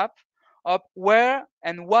fine map, of where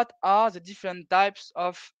and what are the different types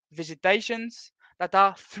of vegetations that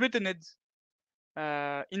are threatened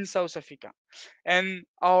in South Africa. And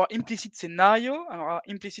our implicit scenario, our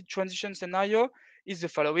implicit transition scenario is the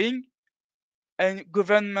following. And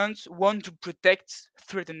governments want to protect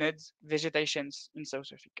threatened vegetations in South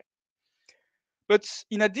Africa. But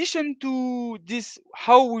in addition to this,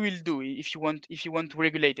 how we will do it if you want to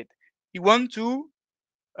regulate it, you want to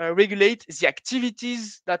regulate the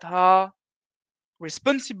activities that are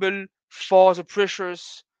responsible for the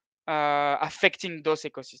pressures affecting those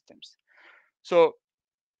ecosystems. So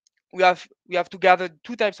we have to gather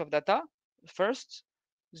two types of data. First,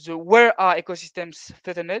 the where are ecosystems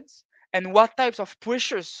threatened, and what types of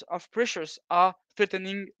pressures are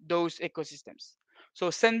threatening those ecosystems. So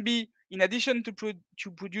SENBI, in addition to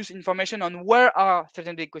produce information on where are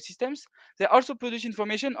threatened ecosystems, they also produce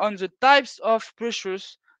information on the types of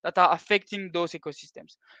pressures that are affecting those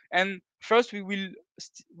ecosystems. And first, we will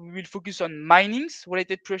focus on minings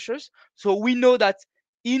related pressures. So we know that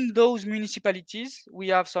in those municipalities, we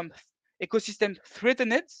have some ecosystem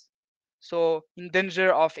threatened, so in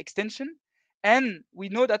danger of extinction, and we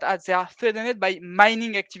know that they are threatened by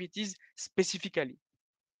mining activities specifically.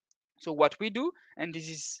 So what we do, and this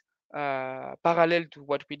is parallel to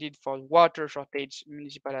what we did for water shortage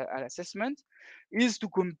municipal assessment, is to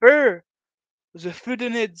compare the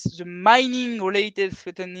mining related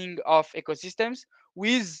threatening of ecosystems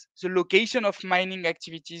with the location of mining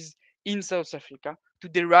activities in South Africa to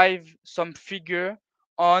derive some figure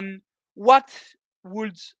on what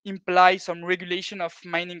would imply some regulation of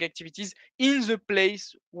mining activities in the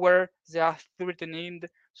place where they are threatening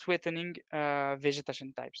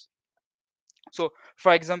vegetation types. So,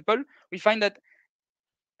 for example, we find that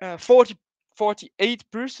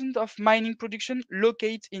 48% of mining production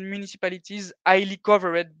locates in municipalities highly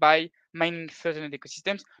covered by mining threatened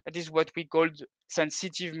ecosystems. That is what we call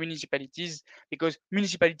sensitive municipalities, because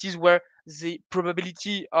municipalities where the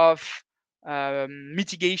probability of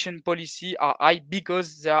mitigation policy are high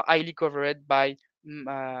because they are highly covered by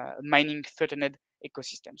mining threatened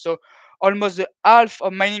ecosystems. So almost the half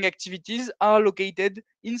of mining activities are located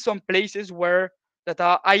in some places that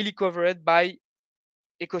are highly covered by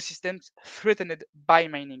ecosystems threatened by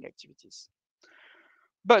mining activities.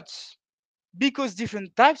 But because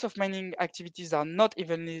different types of mining activities are not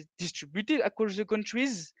evenly distributed across the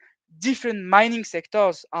countries, different mining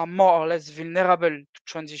sectors are more or less vulnerable to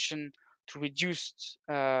transition to reduced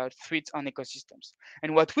threats on ecosystems.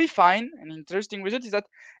 And what we find, an interesting result, is that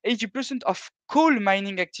 80% of coal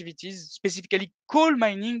mining activities, specifically coal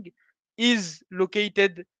mining, is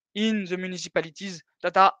located in the municipalities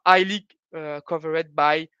that are highly covered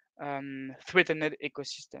by threatened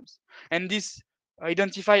ecosystems. And this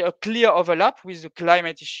identify a clear overlap with the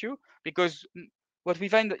climate issue, because what we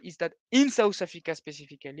find is that in South Africa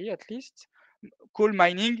specifically, at least, coal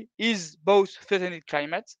mining is both threatened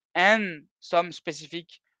climate and some specific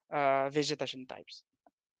vegetation types.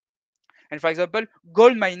 And for example,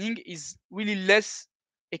 gold mining is really less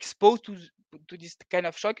exposed to this kind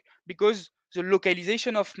of shock because the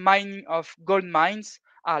localization of mining of gold mines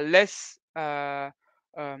are less around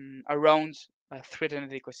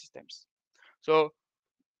threatened ecosystems. So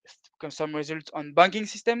some results on banking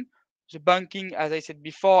system. The banking, as I said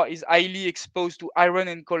before, is highly exposed to iron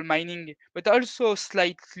and coal mining, but also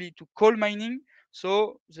slightly to coal mining.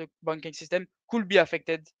 So the banking system could be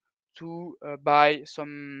affected by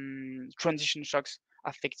some transition shocks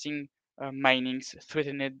affecting mining's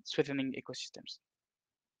threatening ecosystems.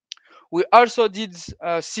 We also did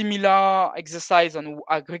a similar exercise on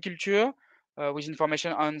agriculture with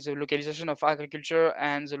information on the localization of agriculture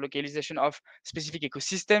and the localization of specific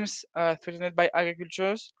ecosystems threatened by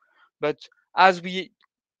agricultures. But as we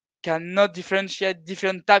cannot differentiate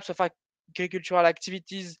different types of agricultural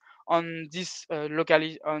activities on this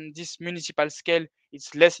on this municipal scale,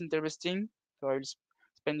 it's less interesting. So I will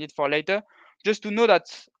spend it for later. Just to know that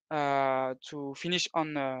to finish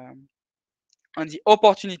on the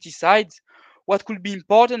opportunity side, what could be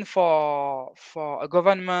important for a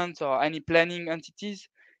government or any planning entities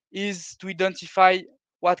is to identify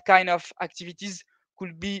what kind of activities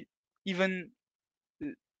could be even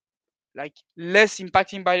like less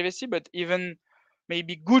impacting biodiversity, but even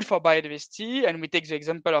maybe good for biodiversity. And we take the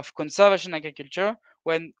example of conservation agriculture,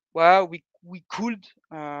 where we could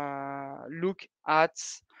look at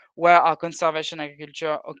where are conservation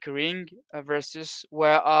agriculture occurring versus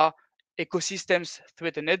where are ecosystems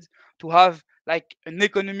threatened, to have like an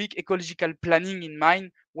economic ecological planning in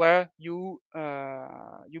mind, where you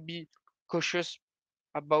be cautious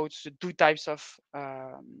about the two types of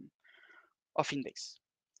index.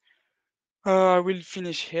 I will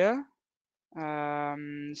finish here.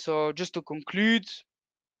 So just to conclude,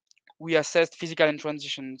 we assessed physical and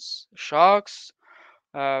transitions shocks.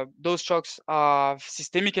 Those shocks have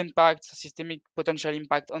systemic impact, systemic potential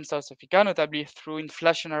impact on South Africa, notably through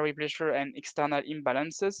inflationary pressure and external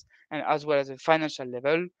imbalances, and as well as a financial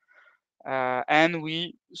level. And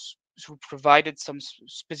we provided some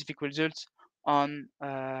specific results on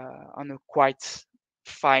a quite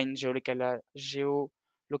fine geolocalized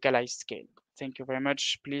scale. Thank you very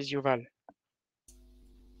much. Please, Yuval.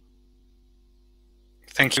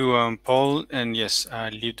 Thank you, Paul. And yes, I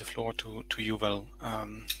leave the floor to Yuval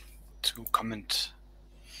to comment.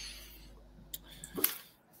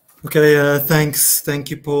 Okay, thanks. Thank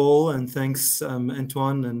you, Paul, and thanks,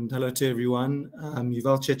 Antoine, and hello to everyone.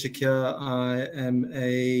 Yuval Chechik here. I am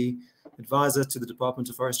a advisor to the Department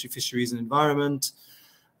of Forestry, Fisheries and Environment.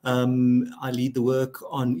 I lead the work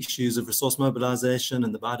on issues of resource mobilization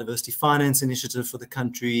and the biodiversity finance initiative for the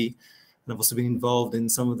country. And I've also been involved in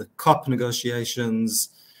some of the COP negotiations.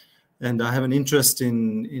 And I have an interest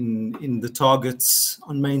in the targets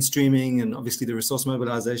on mainstreaming and obviously the resource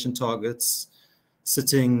mobilization targets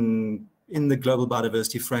sitting in the global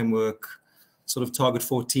biodiversity framework, sort of target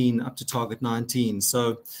 14 up to target 19.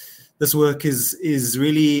 So this work is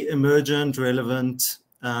really emergent, relevant,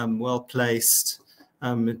 well-placed.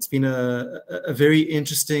 It's been a very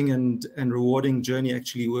interesting and rewarding journey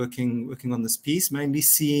actually working on this piece, mainly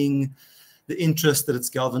seeing the interest that it's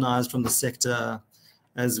galvanized from the sector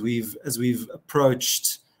as we've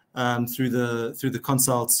approached through the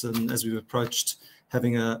consults and as we've approached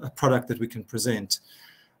having a product that we can present.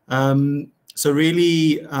 So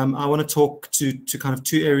really, I want to talk to kind of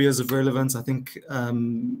two areas of relevance. I think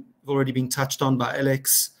already been touched on by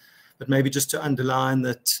Alex, but maybe just to underline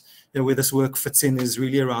that where this work fits in is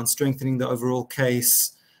really around strengthening the overall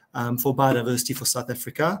case for biodiversity for South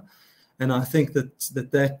Africa. And I think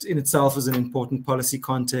that in itself is an important policy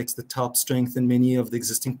context that helps strengthen many of the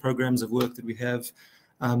existing programs of work that we have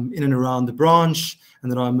in and around the branch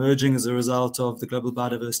and that are emerging as a result of the global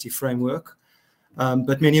biodiversity framework.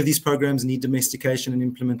 But many of these programs need domestication and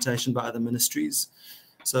implementation by other ministries.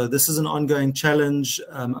 So this is an ongoing challenge.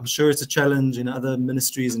 I'm sure it's a challenge in other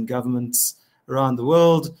ministries and governments around the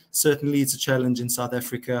world. Certainly it's a challenge in South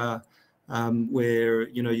Africa, where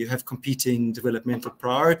you have competing developmental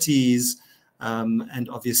priorities, and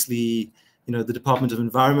obviously the Department of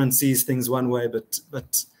Environment sees things one way,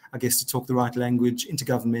 but I guess to talk the right language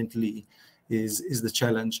intergovernmentally is the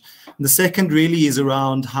challenge. And the second really is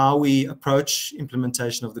around how we approach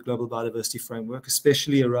implementation of the global biodiversity framework,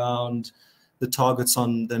 especially around the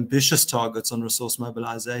ambitious targets on resource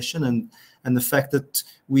mobilization and the fact that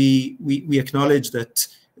we acknowledge that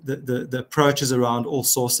the approach is around all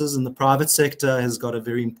sources, and the private sector has got a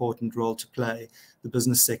very important role to play, the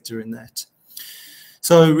business sector in that.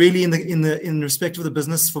 So really in respect of the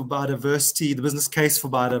business for biodiversity, the business case for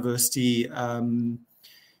biodiversity,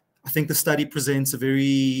 I think the study presents a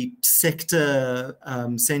very sector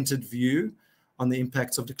centered view on the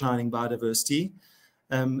impacts of declining biodiversity.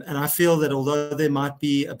 And I feel that although there might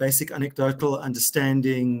be a basic anecdotal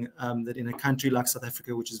understanding that in a country like South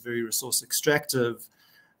Africa, which is very resource extractive,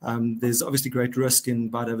 there's obviously great risk in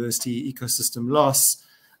biodiversity ecosystem loss.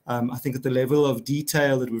 I think at the level of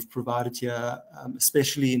detail that we've provided here,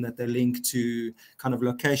 especially in that they link to kind of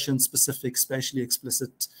location-specific, spatially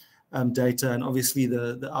explicit data, and obviously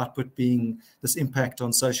the output being this impact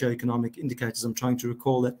on socioeconomic indicators. I'm trying to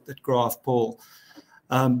recall that graph, Paul.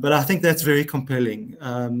 But I think that's very compelling.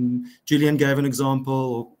 Julian gave an example,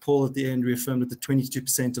 or Paul at the end reaffirmed that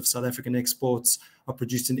 22% of South African exports are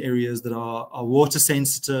produced in areas that are water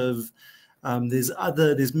sensitive.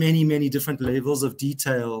 There's many different levels of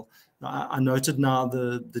detail. I noted now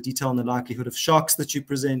the detail on the likelihood of shocks that you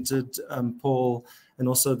presented, Paul, and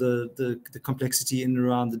also the complexity in and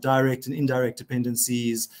around the direct and indirect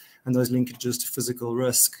dependencies and those linkages to physical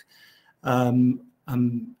risk. The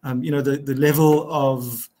level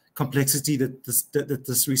of complexity that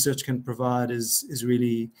this research can provide is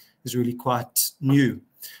really quite new,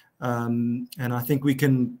 and I think we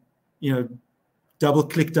can double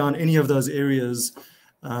click down any of those areas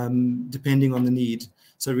depending on the need.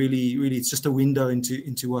 So really it's just a window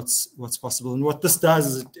into what's possible. And what this does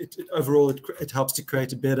is it helps to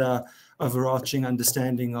create a better overarching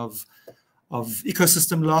understanding of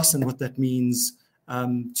ecosystem loss and what that means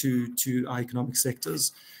to our economic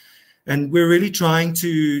sectors. And we're really trying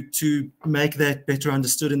to make that better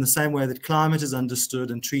understood in the same way that climate is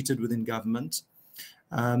understood and treated within government.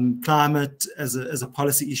 Climate as a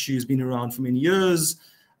policy issue has been around for many years.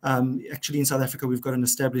 Actually, in South Africa, we've got an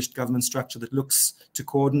established government structure that looks to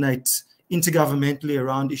coordinate intergovernmentally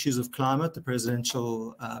around issues of climate, the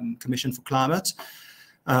Presidential Commission for Climate.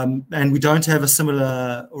 And we don't have a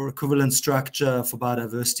similar or equivalent structure for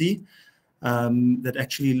biodiversity that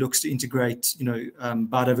actually looks to integrate,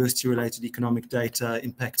 biodiversity-related economic data,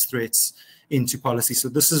 impacts, threats into policy. So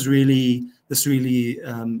this really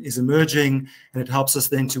is emerging, and it helps us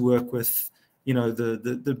then to work with,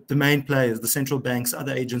 the main players, the central banks,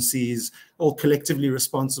 other agencies, all collectively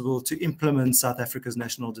responsible to implement South Africa's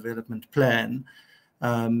National Development Plan,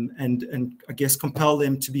 and I guess compel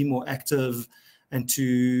them to be more active and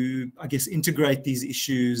to, I guess, integrate these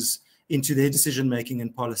issues into their decision-making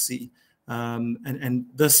and policy. And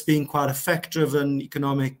this being quite a fact-driven,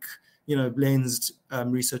 economic, lensed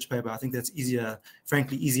research paper, I think that's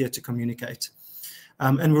frankly easier to communicate.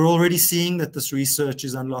 And we're already seeing that this research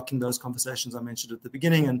is unlocking those conversations I mentioned at the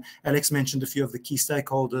beginning. And Alex mentioned a few of the key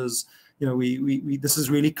stakeholders. This has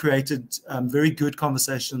really created very good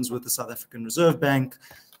conversations with the South African Reserve Bank,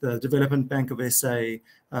 the Development Bank of SA,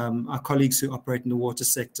 our colleagues who operate in the water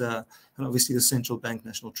sector, and obviously the Central Bank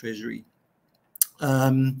National Treasury.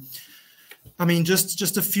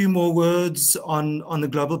 Just a few more words on the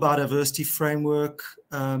global biodiversity framework,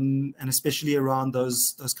 and especially around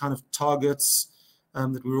those kind of targets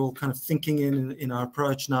that we're all kind of thinking in our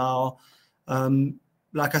approach now.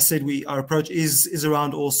 Like I said, our approach is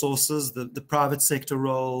around all sources. The private sector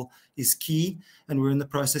role is key, and we're in the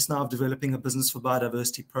process now of developing a business for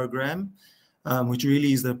biodiversity program, which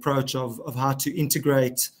really is the approach of how to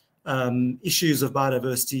integrate issues of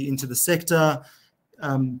biodiversity into the sector.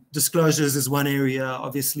 Disclosures is one area.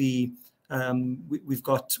 Obviously, we've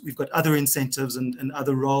got other incentives and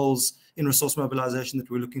other roles in resource mobilization that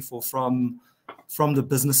we're looking for from the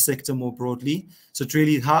business sector more broadly. So it's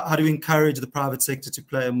really how do we encourage the private sector to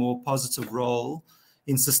play a more positive role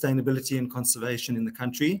in sustainability and conservation in the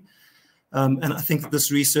country. And I think that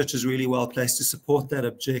this research is really well placed to support that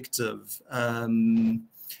objective,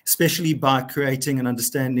 especially by creating an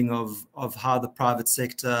understanding of how the private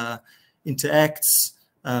sector interacts,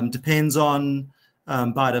 depends on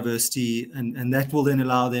biodiversity, and that will then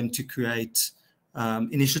allow them to create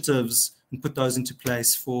initiatives and put those into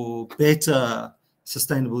place for better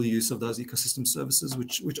sustainable use of those ecosystem services,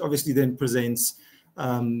 which obviously then presents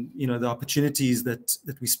the opportunities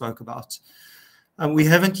that we spoke about. We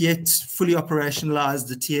haven't yet fully operationalized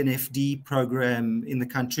the TNFD program in the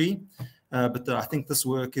country, but I think this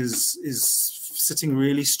work is sitting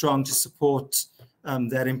really strong to support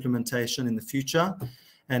that implementation in the future.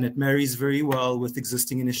 And it marries very well with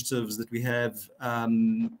existing initiatives that we have.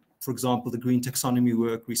 For example, the Green Taxonomy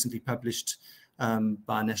work recently published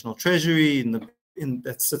by National Treasury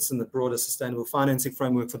that sits in the broader sustainable financing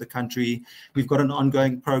framework for the country. We've got an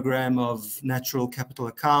ongoing program of natural capital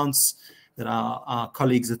accounts that our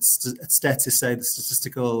colleagues at Stats SA, the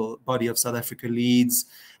statistical body of South Africa, leads.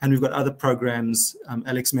 And we've got other programs.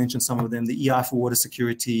 Alex mentioned some of them, the EI for water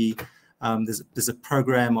security. There's a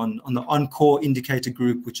program on the Encore indicator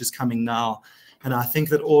group, which is coming now. And I think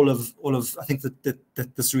that I think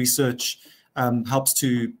that this research helps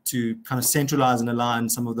to kind of centralize and align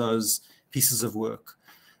some of those pieces of work.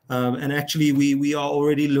 And actually, we are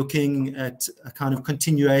already looking at a kind of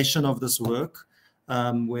continuation of this work,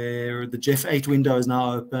 where the GEF 8 window is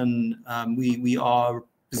now open. We are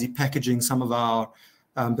busy packaging some of our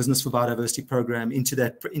Business for Biodiversity program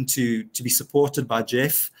to be supported by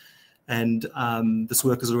GEF. And this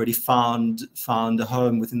work has already found a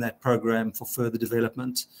home within that program for further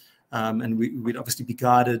development. And we'd obviously be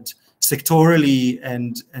guided sectorally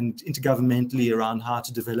and intergovernmentally around how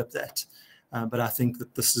to develop that. But I think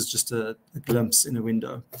that this is just a glimpse in a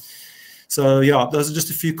window. So yeah, those are just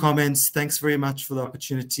a few comments. Thanks very much for the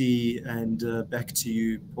opportunity, and back to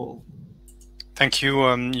you, Paul. Thank you,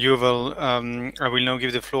 Yuval. I will now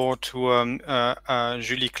give the floor to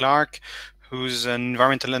Julie Clark, who's an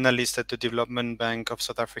environmental analyst at the Development Bank of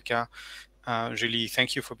South Africa. Julie,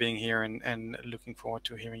 thank you for being here, and looking forward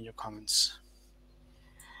to hearing your comments.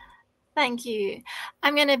 Thank you.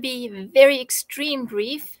 I'm going to be very extreme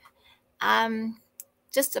brief.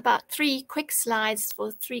 Just about 3 quick slides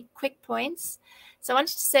for 3 quick points. So I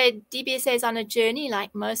wanted to say DBSA is on a journey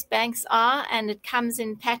like most banks are, and it comes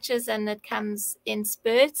in patches and it comes in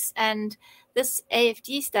spurts. And this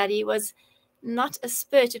AFD study was not a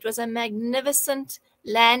spurt, it was a magnificent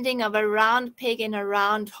landing of a round peg in a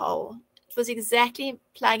round hole. was exactly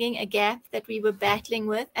plugging a gap that we were battling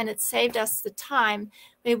with, and it saved us the time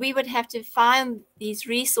where we would have to find these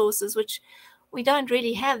resources, which we don't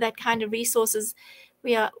really have that kind of resources.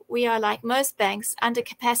 We are like most banks,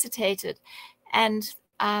 undercapacitated, and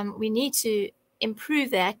we need to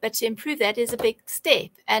improve that. But to improve that is a big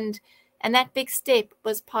step, and that big step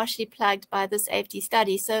was partially plugged by this AFD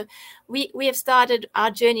study. So we have started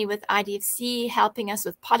our journey with IDFC, helping us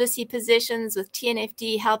with policy positions, with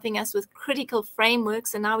TNFD, helping us with critical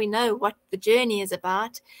frameworks, and now we know what the journey is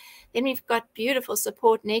about. Then we've got beautiful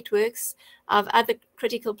support networks of other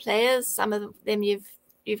critical players. Some of them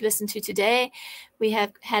you've listened to today. We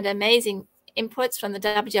have had amazing inputs from the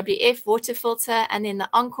WWF water filter, and then the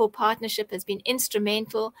Encore partnership has been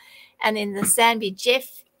instrumental, and then the Sanbi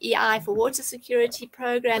Jeff EI for water security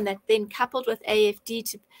program that then coupled with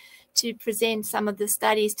AFD to present some of the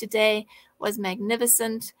studies today was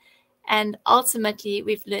magnificent. And ultimately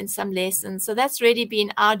we've learned some lessons. So that's really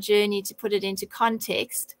been our journey to put it into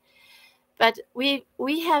context. But what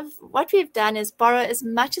we've done is borrow as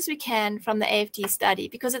much as we can from the AFD study,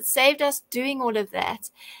 because it saved us doing all of that.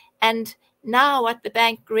 And now what the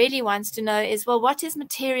bank really wants to know is, well, what is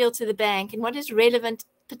material to the bank and what is relevant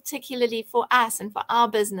particularly for us and for our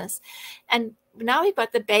business? And now we've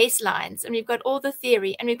got the baselines, and we've got all the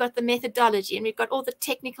theory, and we've got the methodology, and we've got all the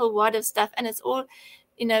technical what of stuff, and it's all,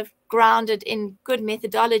 grounded in good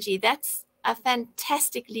methodology. That's a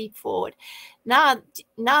fantastic leap forward. Now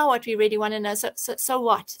what we really want to know, so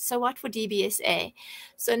what for DBSA?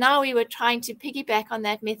 So now we were trying to piggyback on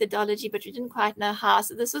that methodology, but we didn't quite know how.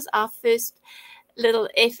 So this was our first little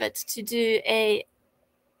effort to do a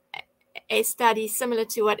study similar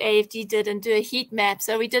to what AFD did and do a heat map.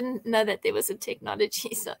 So we didn't know that there was a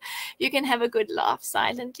technology. So you can have a good laugh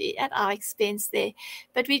silently at our expense there.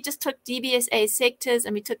 But we just took DBSA sectors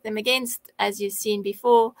and we took them against, as you've seen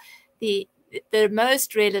before, the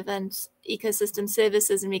most relevant ecosystem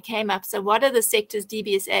services, and we came up. So what are the sectors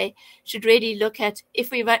DBSA should really look at?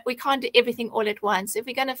 If we can't do everything all at once. If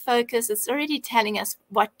we're going to focus, it's already telling us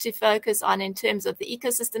what to focus on in terms of the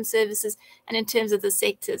ecosystem services and in terms of the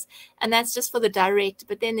sectors. And that's just for the direct,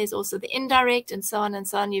 but then there's also the indirect and so on and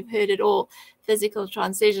so on. You've heard it all: physical,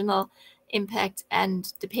 transitional, impact,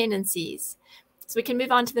 and dependencies. So we can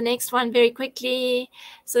move on to the next one very quickly.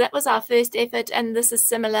 So that was our first effort, and this is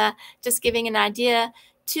similar, just giving an idea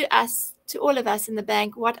to us, to all of us in the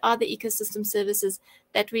bank, what are the ecosystem services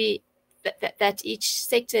that that each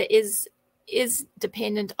sector is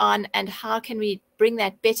dependent on, and how can we bring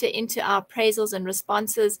that better into our appraisals and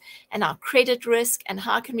responses and our credit risk, and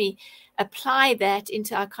how can we apply that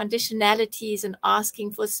into our conditionalities and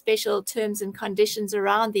asking for special terms and conditions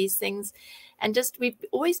around these things. And just, we've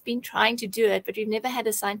always been trying to do it, but we've never had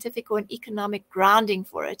a scientific or an economic grounding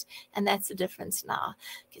for it. And that's the difference now.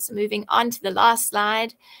 Okay, so moving on to the last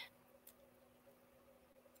slide.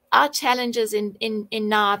 Our challenges in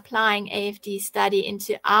now applying AFD study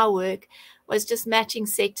into our work was just matching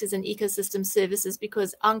sectors and ecosystem services,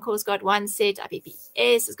 because Encore's got one set,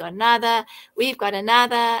 IPPS has got another, we've got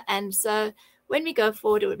another. And so when we go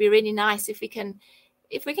forward, it would be really nice if we can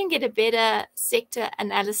get a better sector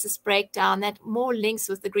analysis breakdown that more links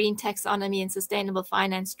with the green taxonomy and sustainable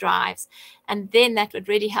finance drives. And then that would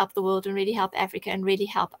really help the world and really help Africa and really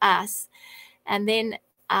help us. And then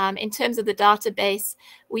in terms of the database,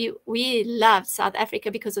 we loved South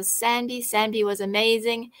Africa because of Sandy. Sandy was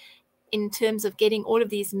amazing in terms of getting all of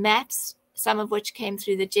these maps, some of which came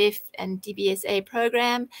through the Jeff and DBSA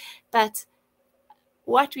program. But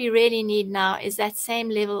what we really need now is that same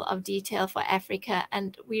level of detail for Africa,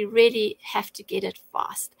 and we really have to get it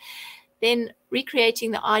fast. Then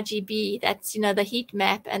recreating the RGB, that's, the heat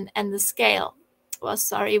map and the scale. Well,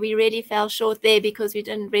 sorry, we really fell short there because we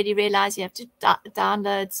didn't really realize you have to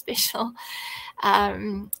download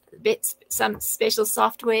some special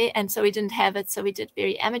software, and so we didn't have it. So we did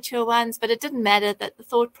very amateur ones, but it didn't matter, that the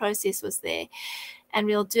thought process was there. And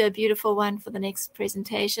we'll do a beautiful one for the next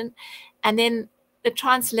presentation. And then the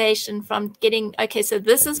translation from getting, okay, so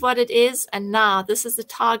this is what it is, and now this is the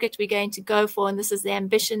target we're going to go for, and this is the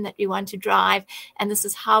ambition that we want to drive, and this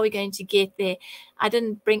is how we're going to get there. I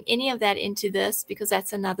didn't bring any of that into this because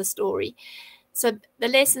that's another story. So the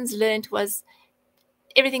lessons learned was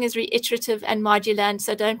everything is reiterative and modular, and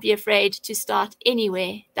so don't be afraid to start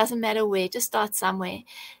anywhere. Doesn't matter where, just start somewhere.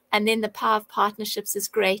 And then the power of partnerships is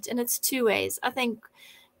great, and it's two ways. I think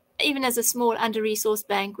even as a small under-resourced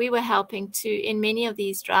bank, we were helping to, in many of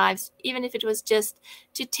these drives, even if it was just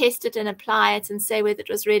to test it and apply it and say whether it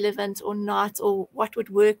was relevant or not, or what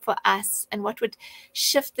would work for us and what would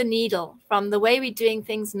shift the needle from the way we're doing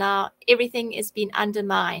things now. Everything is being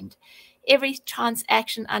undermined. every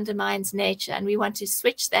transaction undermines nature, and we want to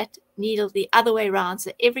switch that needle the other way around.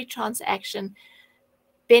 So every transaction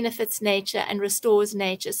benefits nature and restores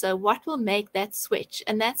nature. So what will make that switch?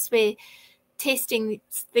 And that's where testing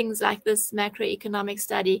things like this macroeconomic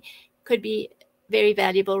study could be a very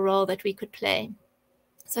valuable role that we could play.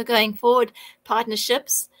 So going forward,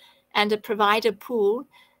 partnerships and a provider pool,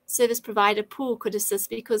 service provider pool could assist,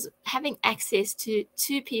 because having access to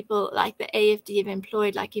people like the AFD have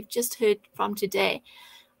employed, like you've just heard from today,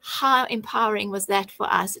 how empowering was that for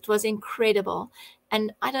us? It was incredible.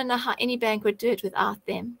 And I don't know how any bank would do it without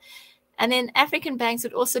them. And then African banks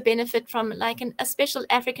would also benefit from like a special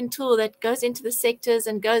African tool that goes into the sectors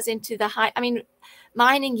and goes into the high, I mean,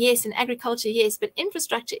 mining, yes, and agriculture, yes, but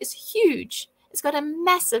infrastructure is huge. It's got a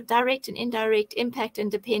massive direct and indirect impact and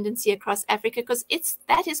dependency across Africa, because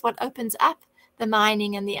that is what opens up the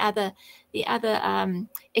mining and the other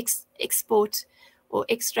export or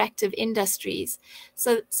extractive industries.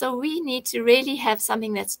 So we need to really have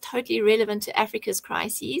something that's totally relevant to Africa's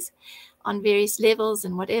crises on various levels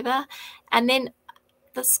and whatever. And then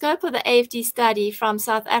the scope of the AFD study from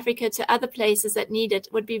South Africa to other places that need it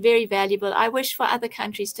would be very valuable. I wish for other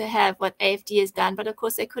countries to have what AFD has done, but of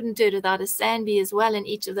course they couldn't do it without a SANBI as well in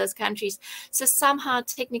each of those countries. So somehow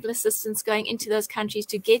technical assistance going into those countries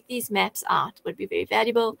to get these maps out would be very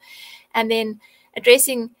valuable. And then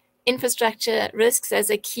addressing infrastructure risks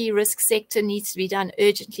as a key risk sector needs to be done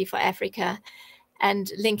urgently for Africa,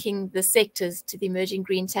 and linking the sectors to the emerging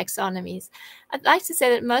green taxonomies. I'd like to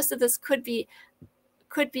say that most of this could be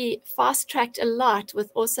fast-tracked a lot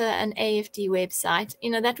with also an AFD website.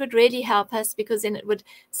 You know, that would really help us, because then it would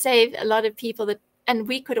save a lot of people and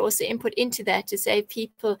we could also input into that to save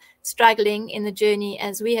people struggling in the journey,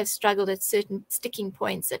 as we have struggled at certain sticking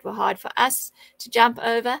points that were hard for us to jump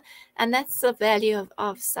over. And that's the value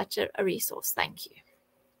of such a resource. Thank you.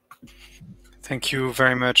 Thank you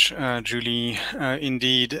very much, Julie.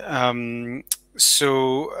 Indeed. All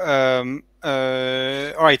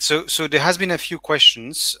right. So there has been a few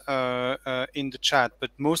questions in the chat,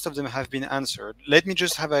 but most of them have been answered. Let me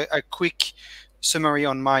just have a quick summary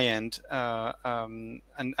on my end, and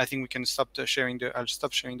I think we can stop sharing I'll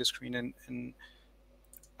stop sharing the screen, and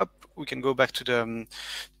up. We can go back to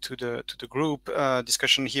the group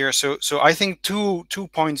discussion here. So I think two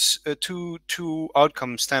points, two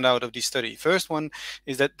outcomes stand out of this study. First one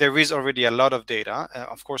is that there is already a lot of data.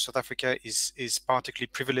 Of course, South Africa is particularly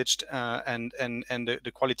privileged, and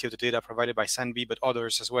the quality of the data provided by SANBI, but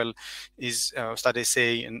others as well, is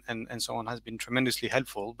StatSA and so on, has been tremendously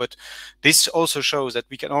helpful. But this also shows that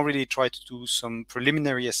we can already try to do some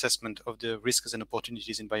preliminary assessment of the risks and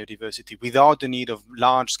opportunities in biodiversity without the need of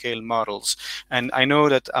large-scale models. And I know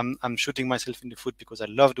that I'm shooting myself in the foot because I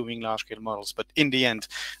love doing large-scale models, but in the end,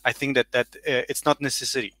 I think that it's not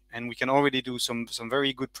necessary. And we can already do some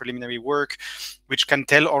very good preliminary work, which can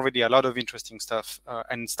tell already a lot of interesting stuff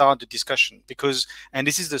and start the discussion. Because, and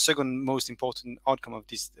this is the second most important outcome of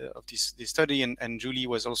this study, and Julie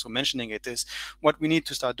was also mentioning it, is what we need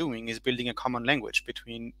to start doing is building a common language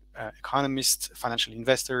between economists, financial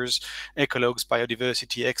investors, ecologues,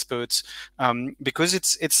 biodiversity experts, because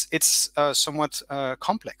it's somewhat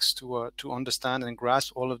complex to understand and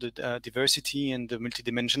grasp all of the diversity and the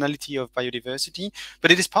multidimensionality of biodiversity,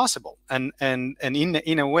 but it is possible. And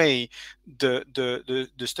in a way, the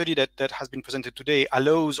study that has been presented today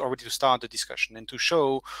allows already to start the discussion and to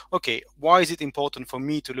show, okay, why is it important for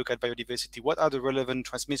me to look at biodiversity? What are the relevant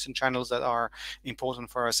transmission channels that are important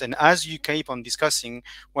for us? And as you keep on discussing,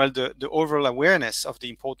 well, the overall awareness of the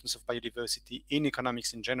importance of biodiversity in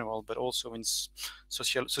economics in general, but also in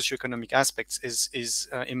socioeconomic aspects is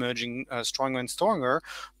emerging stronger and stronger,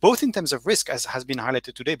 both in terms of risk, as has been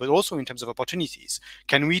highlighted today, but also in terms of opportunities.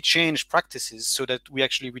 Can we change practices so that we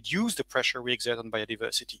actually reduce the pressure we exert on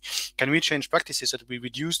biodiversity? Can we change practices so that we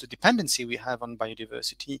reduce the dependency we have on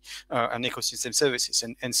biodiversity and ecosystem services?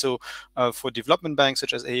 And so for development banks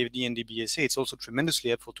such as AFD and DBSA, it's also tremendously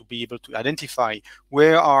helpful to be able to identify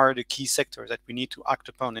where are the key sectors that we need to act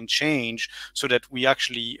upon and change so that we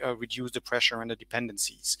actually reduce the pressure and the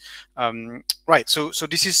dependencies. Right, so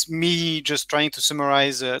this is me just trying to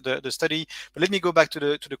summarize the study, but let me go back to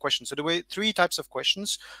the question. So there were three types of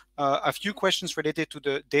questions. A few questions related to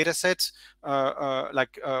the data set,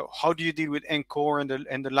 like how do you deal with NCORE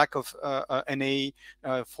and the lack of NA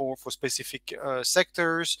for specific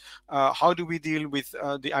sectors? How do we deal with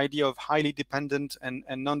the idea of highly dependent and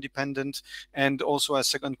non-dependent? And also a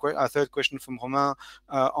third question from Romain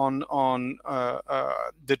on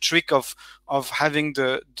the trick of having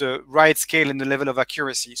the right scale and the level of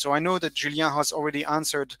accuracy. So I know that Julien has already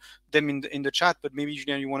answered them in the chat, but maybe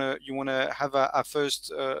Julien, you wanna have a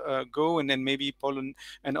first go, and then maybe Paul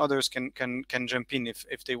and others can jump in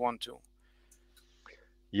if they want to.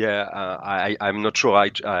 Yeah, I'm not sure.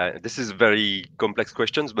 This is very complex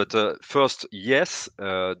questions, but first, yes,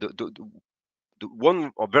 the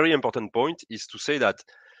one very important point is to say that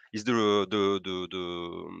is the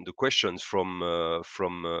questions from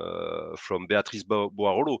Beatrice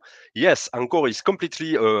Boarolo. Yes, Angkor is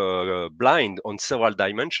completely blind on several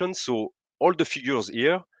dimensions. So all the figures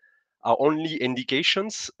here are only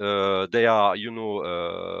indications. They are,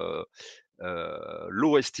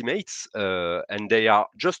 low estimates, and they are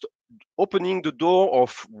just opening the door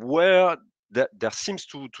of where there seems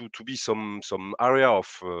to be some area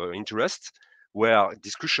of interest where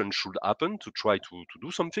discussion should happen to try to do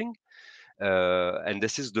something, and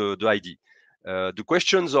this is the idea. The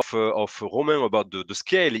questions of Romain about the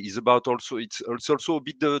scale is about also it's also a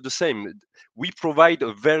bit the same. We provide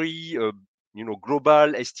a very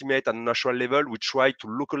global estimate at national level. We try to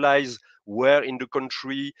localize where in the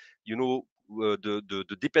country the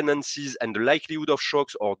dependencies and the likelihood of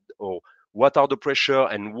shocks, or what are the pressure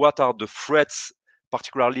and what are the threats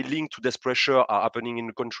particularly linked to this pressure are happening in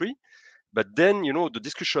the country. But then, the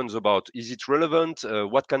discussions about is it relevant,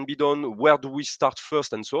 what can be done, where do we start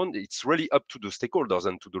first, and so on. It's really up to the stakeholders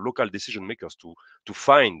and to the local decision makers to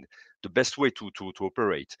find the best way to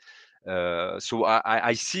operate. So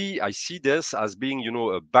I see this as being,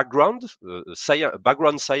 a background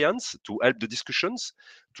science to help the discussions,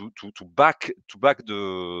 to back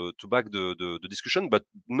the discussion, but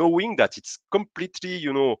knowing that it's completely,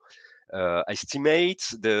 estimates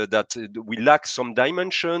that we lack some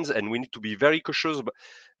dimensions, and we need to be very cautious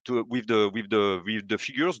with the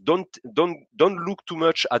figures. Don't look too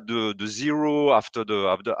much at the zero after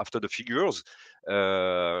the figures,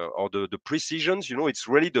 or the precisions. It's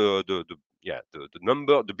really the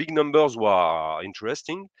number, the big numbers who are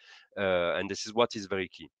interesting, and this is what is very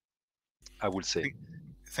key, I would say.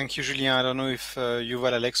 Thank you, Julien. I don't know if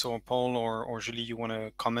Yuval, Alex, or Paul, or Julie, you want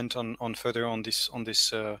to comment on further on this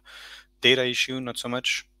data issue. Not so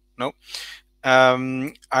much. No.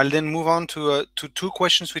 I'll then move on to two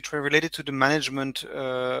questions which were related to the management.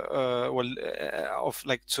 So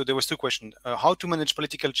there was two questions: how to manage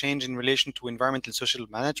political change in relation to environmental and social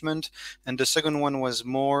management, and the second one was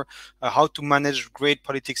more how to manage great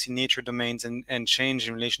politics in nature domains and change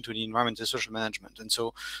in relation to the environment and social management. And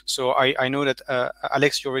so I know that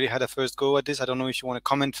Alex, you already had a first go at this. I don't know if you want to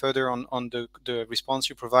comment further on the response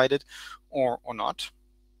you provided, or not.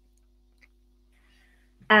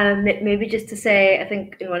 Maybe just to say, I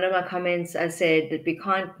think in one of my comments, I said that we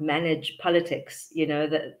can't manage politics,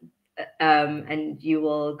 and you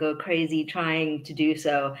will go crazy trying to do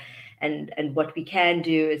so. And what we can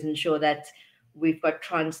do is ensure that we've got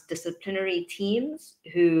transdisciplinary teams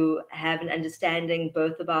who have an understanding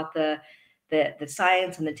both about the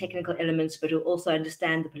science and the technical elements, but who also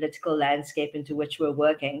understand the political landscape into which we're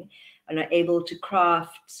working, and are able to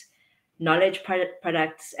craft knowledge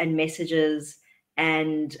products and messages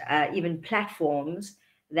and even platforms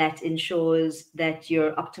that ensures that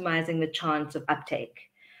you're optimizing the chance of uptake.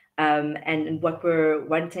 And what we're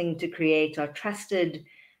wanting to create are trusted,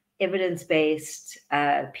 evidence-based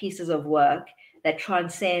pieces of work that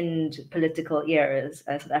transcend political eras.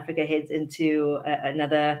 South Africa heads into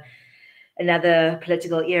another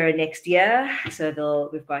political era next year. So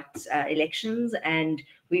we've got elections, and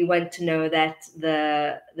we want to know that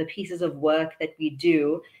the pieces of work that we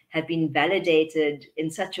do have been validated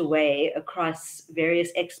in such a way across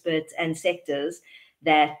various experts and sectors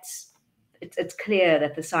that it's clear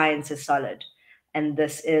that the science is solid. And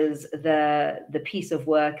this is the piece of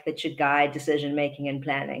work that should guide decision making and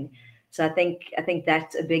planning. So I think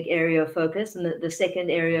that's a big area of focus. And the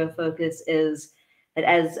second area of focus is that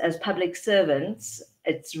as public servants,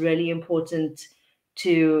 it's really important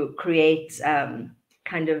to create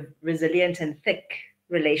kind of resilient and thick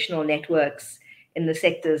relational networks in the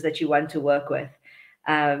sectors that you want to work with,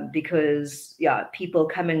 because people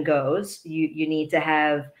come and goes. You need to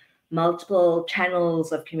have multiple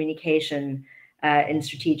channels of communication in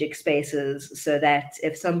strategic spaces, so that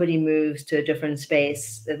if somebody moves to a different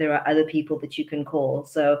space, there are other people that you can call.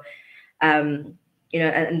 So and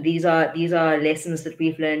these are lessons that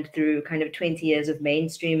we've learned through kind of 20 years of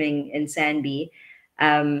mainstreaming in SANBI,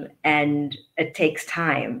 and it takes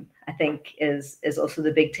time, I think, is also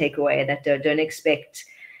the big takeaway, that don't expect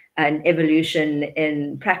an evolution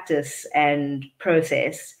in practice and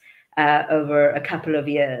process over a couple of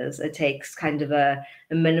years. It takes kind of a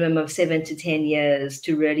minimum of 7 to 10 years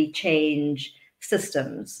to really change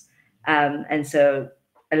systems. And so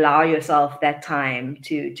allow yourself that time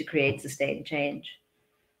to create sustained change.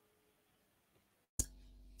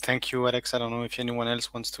 Thank you, Alex. I don't know if anyone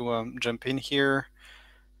else wants to jump in here.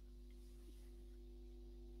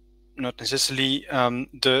 Not necessarily.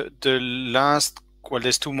 The last, well,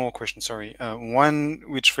 there's two more questions, sorry. One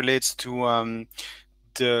which relates to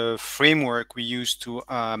the framework we use to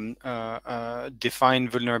define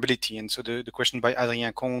vulnerability. And so the question by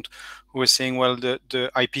Adrien Comte, who was saying, well, the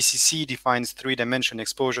IPCC defines three-dimension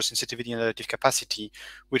exposure, sensitivity, and adaptive capacity,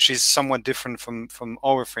 which is somewhat different from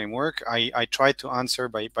our framework. I tried to answer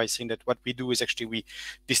by saying that what we do is actually we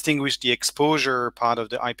distinguish the exposure part of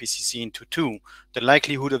the IPCC into two: the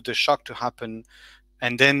likelihood of the shock to happen,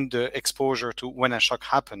 and then the exposure to when a shock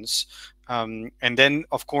happens. And then,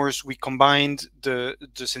 of course, we combined the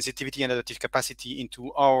sensitivity and adaptive capacity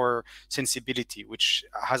into our sensibility, which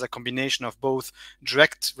has a combination of both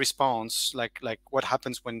direct response, like what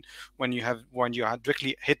happens when you are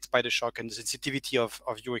directly hit by the shock, and the sensitivity of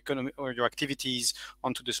your economy or your activities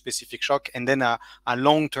onto the specific shock, and then a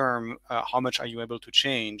long-term, how much are you able to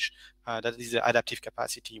change? That is the adaptive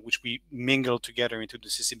capacity, which we mingle together into the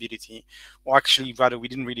sensibility. Or actually, rather, we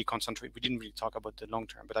didn't really concentrate. We didn't really talk about the long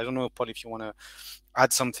term. But I don't know, Paul, if you want to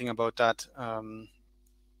add something about that. No,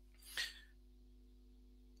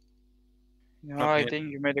 I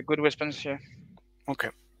think you made a good response here. Okay.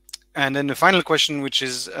 And then the final question, which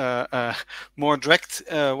is more direct,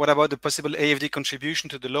 what about the possible AFD contribution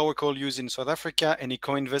to the lower coal use in South Africa? Any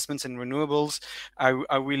co-investments in renewables? I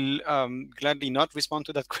will gladly not respond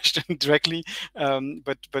to that question directly,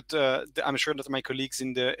 but I'm sure that my colleagues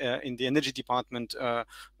in the energy department,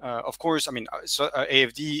 of course, I mean,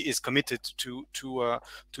 AFD is committed to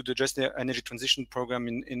address the energy transition program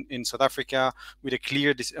in South Africa with a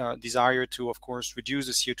clear desire to, of course, reduce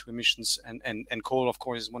the CO2 emissions, and coal, of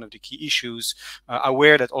course, is one of the key issues,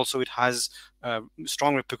 aware that also it has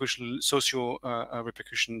strong repercussion, socio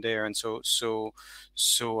repercussion there, and so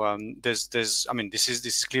there's I mean, this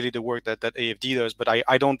is clearly the work that AFD does, but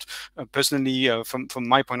I don't personally, from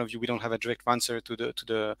my point of view, we don't have a direct answer to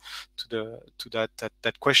that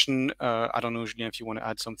question. I don't know, Julien, if you want to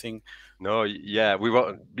add something. No, yeah, we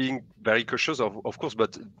were being very cautious, of course,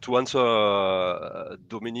 but to answer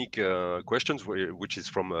Dominique questions, which is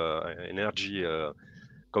from energy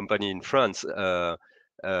company in France,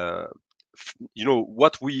 you know,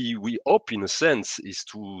 what we hope in a sense is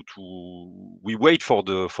we wait for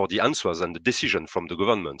the answers and the decision from the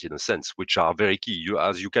government, in a sense, which are very key.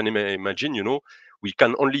 As you can imagine, you know, we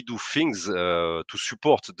can only do things to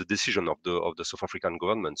support the decision of the South African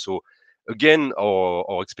government. So again,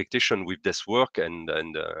 our expectation with this work and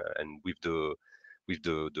with the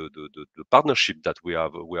partnership that we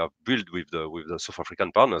have built with the South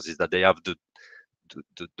African partners is that they have the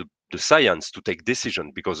science to take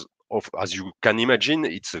decision, because as you can imagine,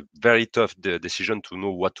 it's a very tough decision to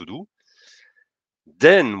know what to do.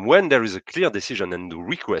 Then when there is a clear decision and the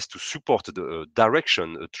request to support the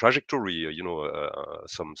direction, a trajectory, you know,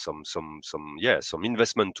 some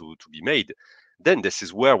investment to be made, then this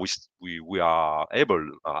is where we are able,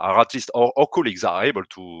 or at least our colleagues are able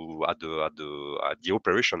to, at the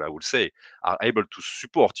operation, I would say, are able to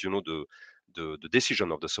support, you know, the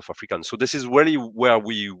decision of the South Africans. So this is really where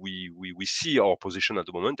we see our position at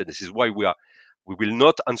the moment, and this is why we will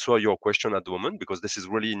not answer your question at the moment, because this is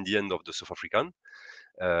really in the end of the South African.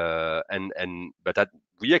 But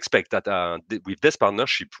we expect that with this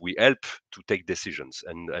partnership, we help to take decisions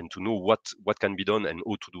and to know what can be done and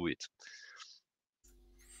how to do it.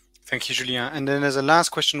 Thank you, Julien. And then as a last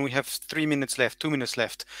question, we have 2 minutes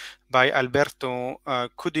left, by Alberto.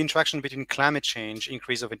 Could the interaction between climate change,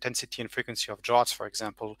 increase of intensity and frequency of droughts, for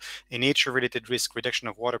example, a nature-related risk, reduction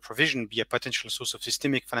of water provision, be a potential source of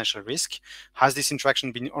systemic financial risk? Has this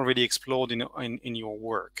interaction been already explored in your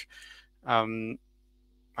work? I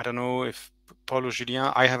don't know if Paul or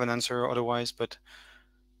Julien, I have an answer otherwise, but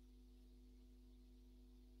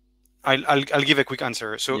I'll give a quick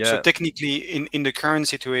answer. So technically, in the current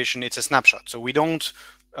situation, it's a snapshot. So we don't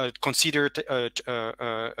consider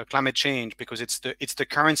climate change, because it's the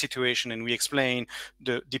current situation, and we explain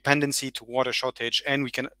the dependency to water shortage, and we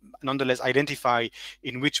can nonetheless identify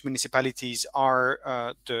in which municipalities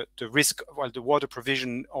are the risk while the water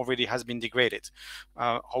provision already has been degraded.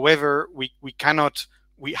 However,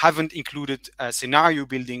 we haven't included a scenario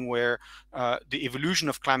building where the evolution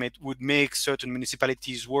of climate would make certain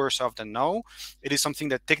municipalities worse off than now. It is something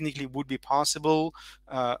that technically would be possible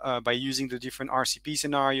by using the different RCP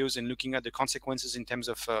scenarios and looking at the consequences in terms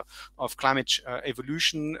of climate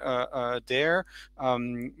evolution there.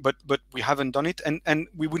 But we haven't done it, and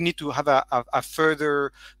we would need to have a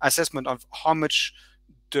further assessment of how much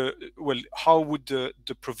how would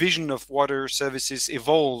the provision of water services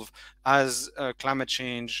evolve as climate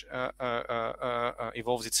change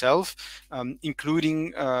evolves itself,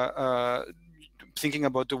 including thinking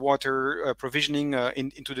about the water provisioning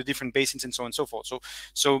into the different basins and so on and so forth.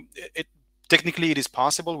 So technically it is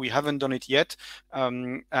possible. We haven't done it yet,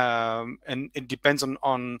 and it depends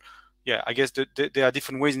on yeah, I guess there are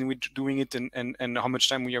different ways in which doing it, and how much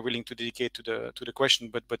time we are willing to dedicate to the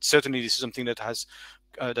question. But certainly this is something that has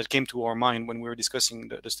that came to our mind when we were discussing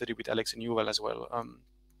the study with Alex and Yuval as well.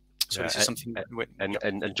 So this is something.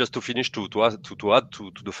 And just to finish, to add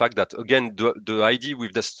to the fact that again the idea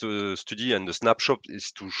with this study and the snapshot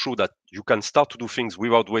is to show that you can start to do things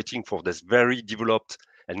without waiting for this very developed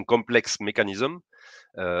and complex mechanism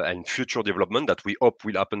and future development that we hope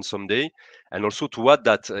will happen someday. And also to add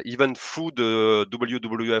that even through the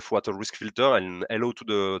WWF water risk filter, and hello to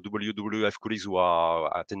the WWF colleagues who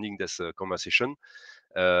are attending this conversation,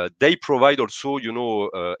 they provide also,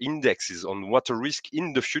 indexes on water risk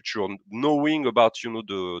in the future, knowing about,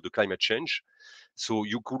 the climate change. So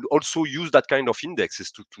you could also use that kind of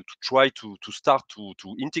indexes to try to start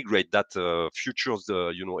to integrate that futures,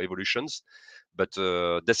 evolutions. But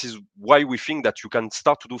this is why we think that you can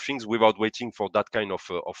start to do things without waiting for that kind of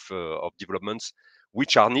developments,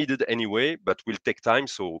 which are needed anyway, but will take time.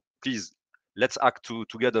 So please, let's act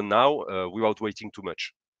together now without waiting too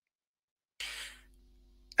much.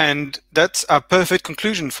 And that's a perfect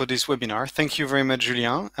conclusion for this webinar. Thank you very much,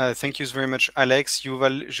 Julien. Thank you very much, Alex,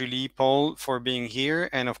 Yuval, Julie, Paul, for being here.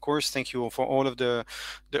 And of course, thank you for all of the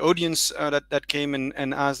audience that came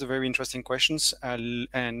and asked the very interesting questions.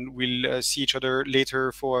 And we'll see each other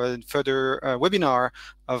later for a further webinar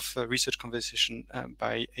of research conversation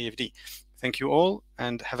by AFD. Thank you all,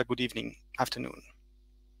 and have a good evening, afternoon.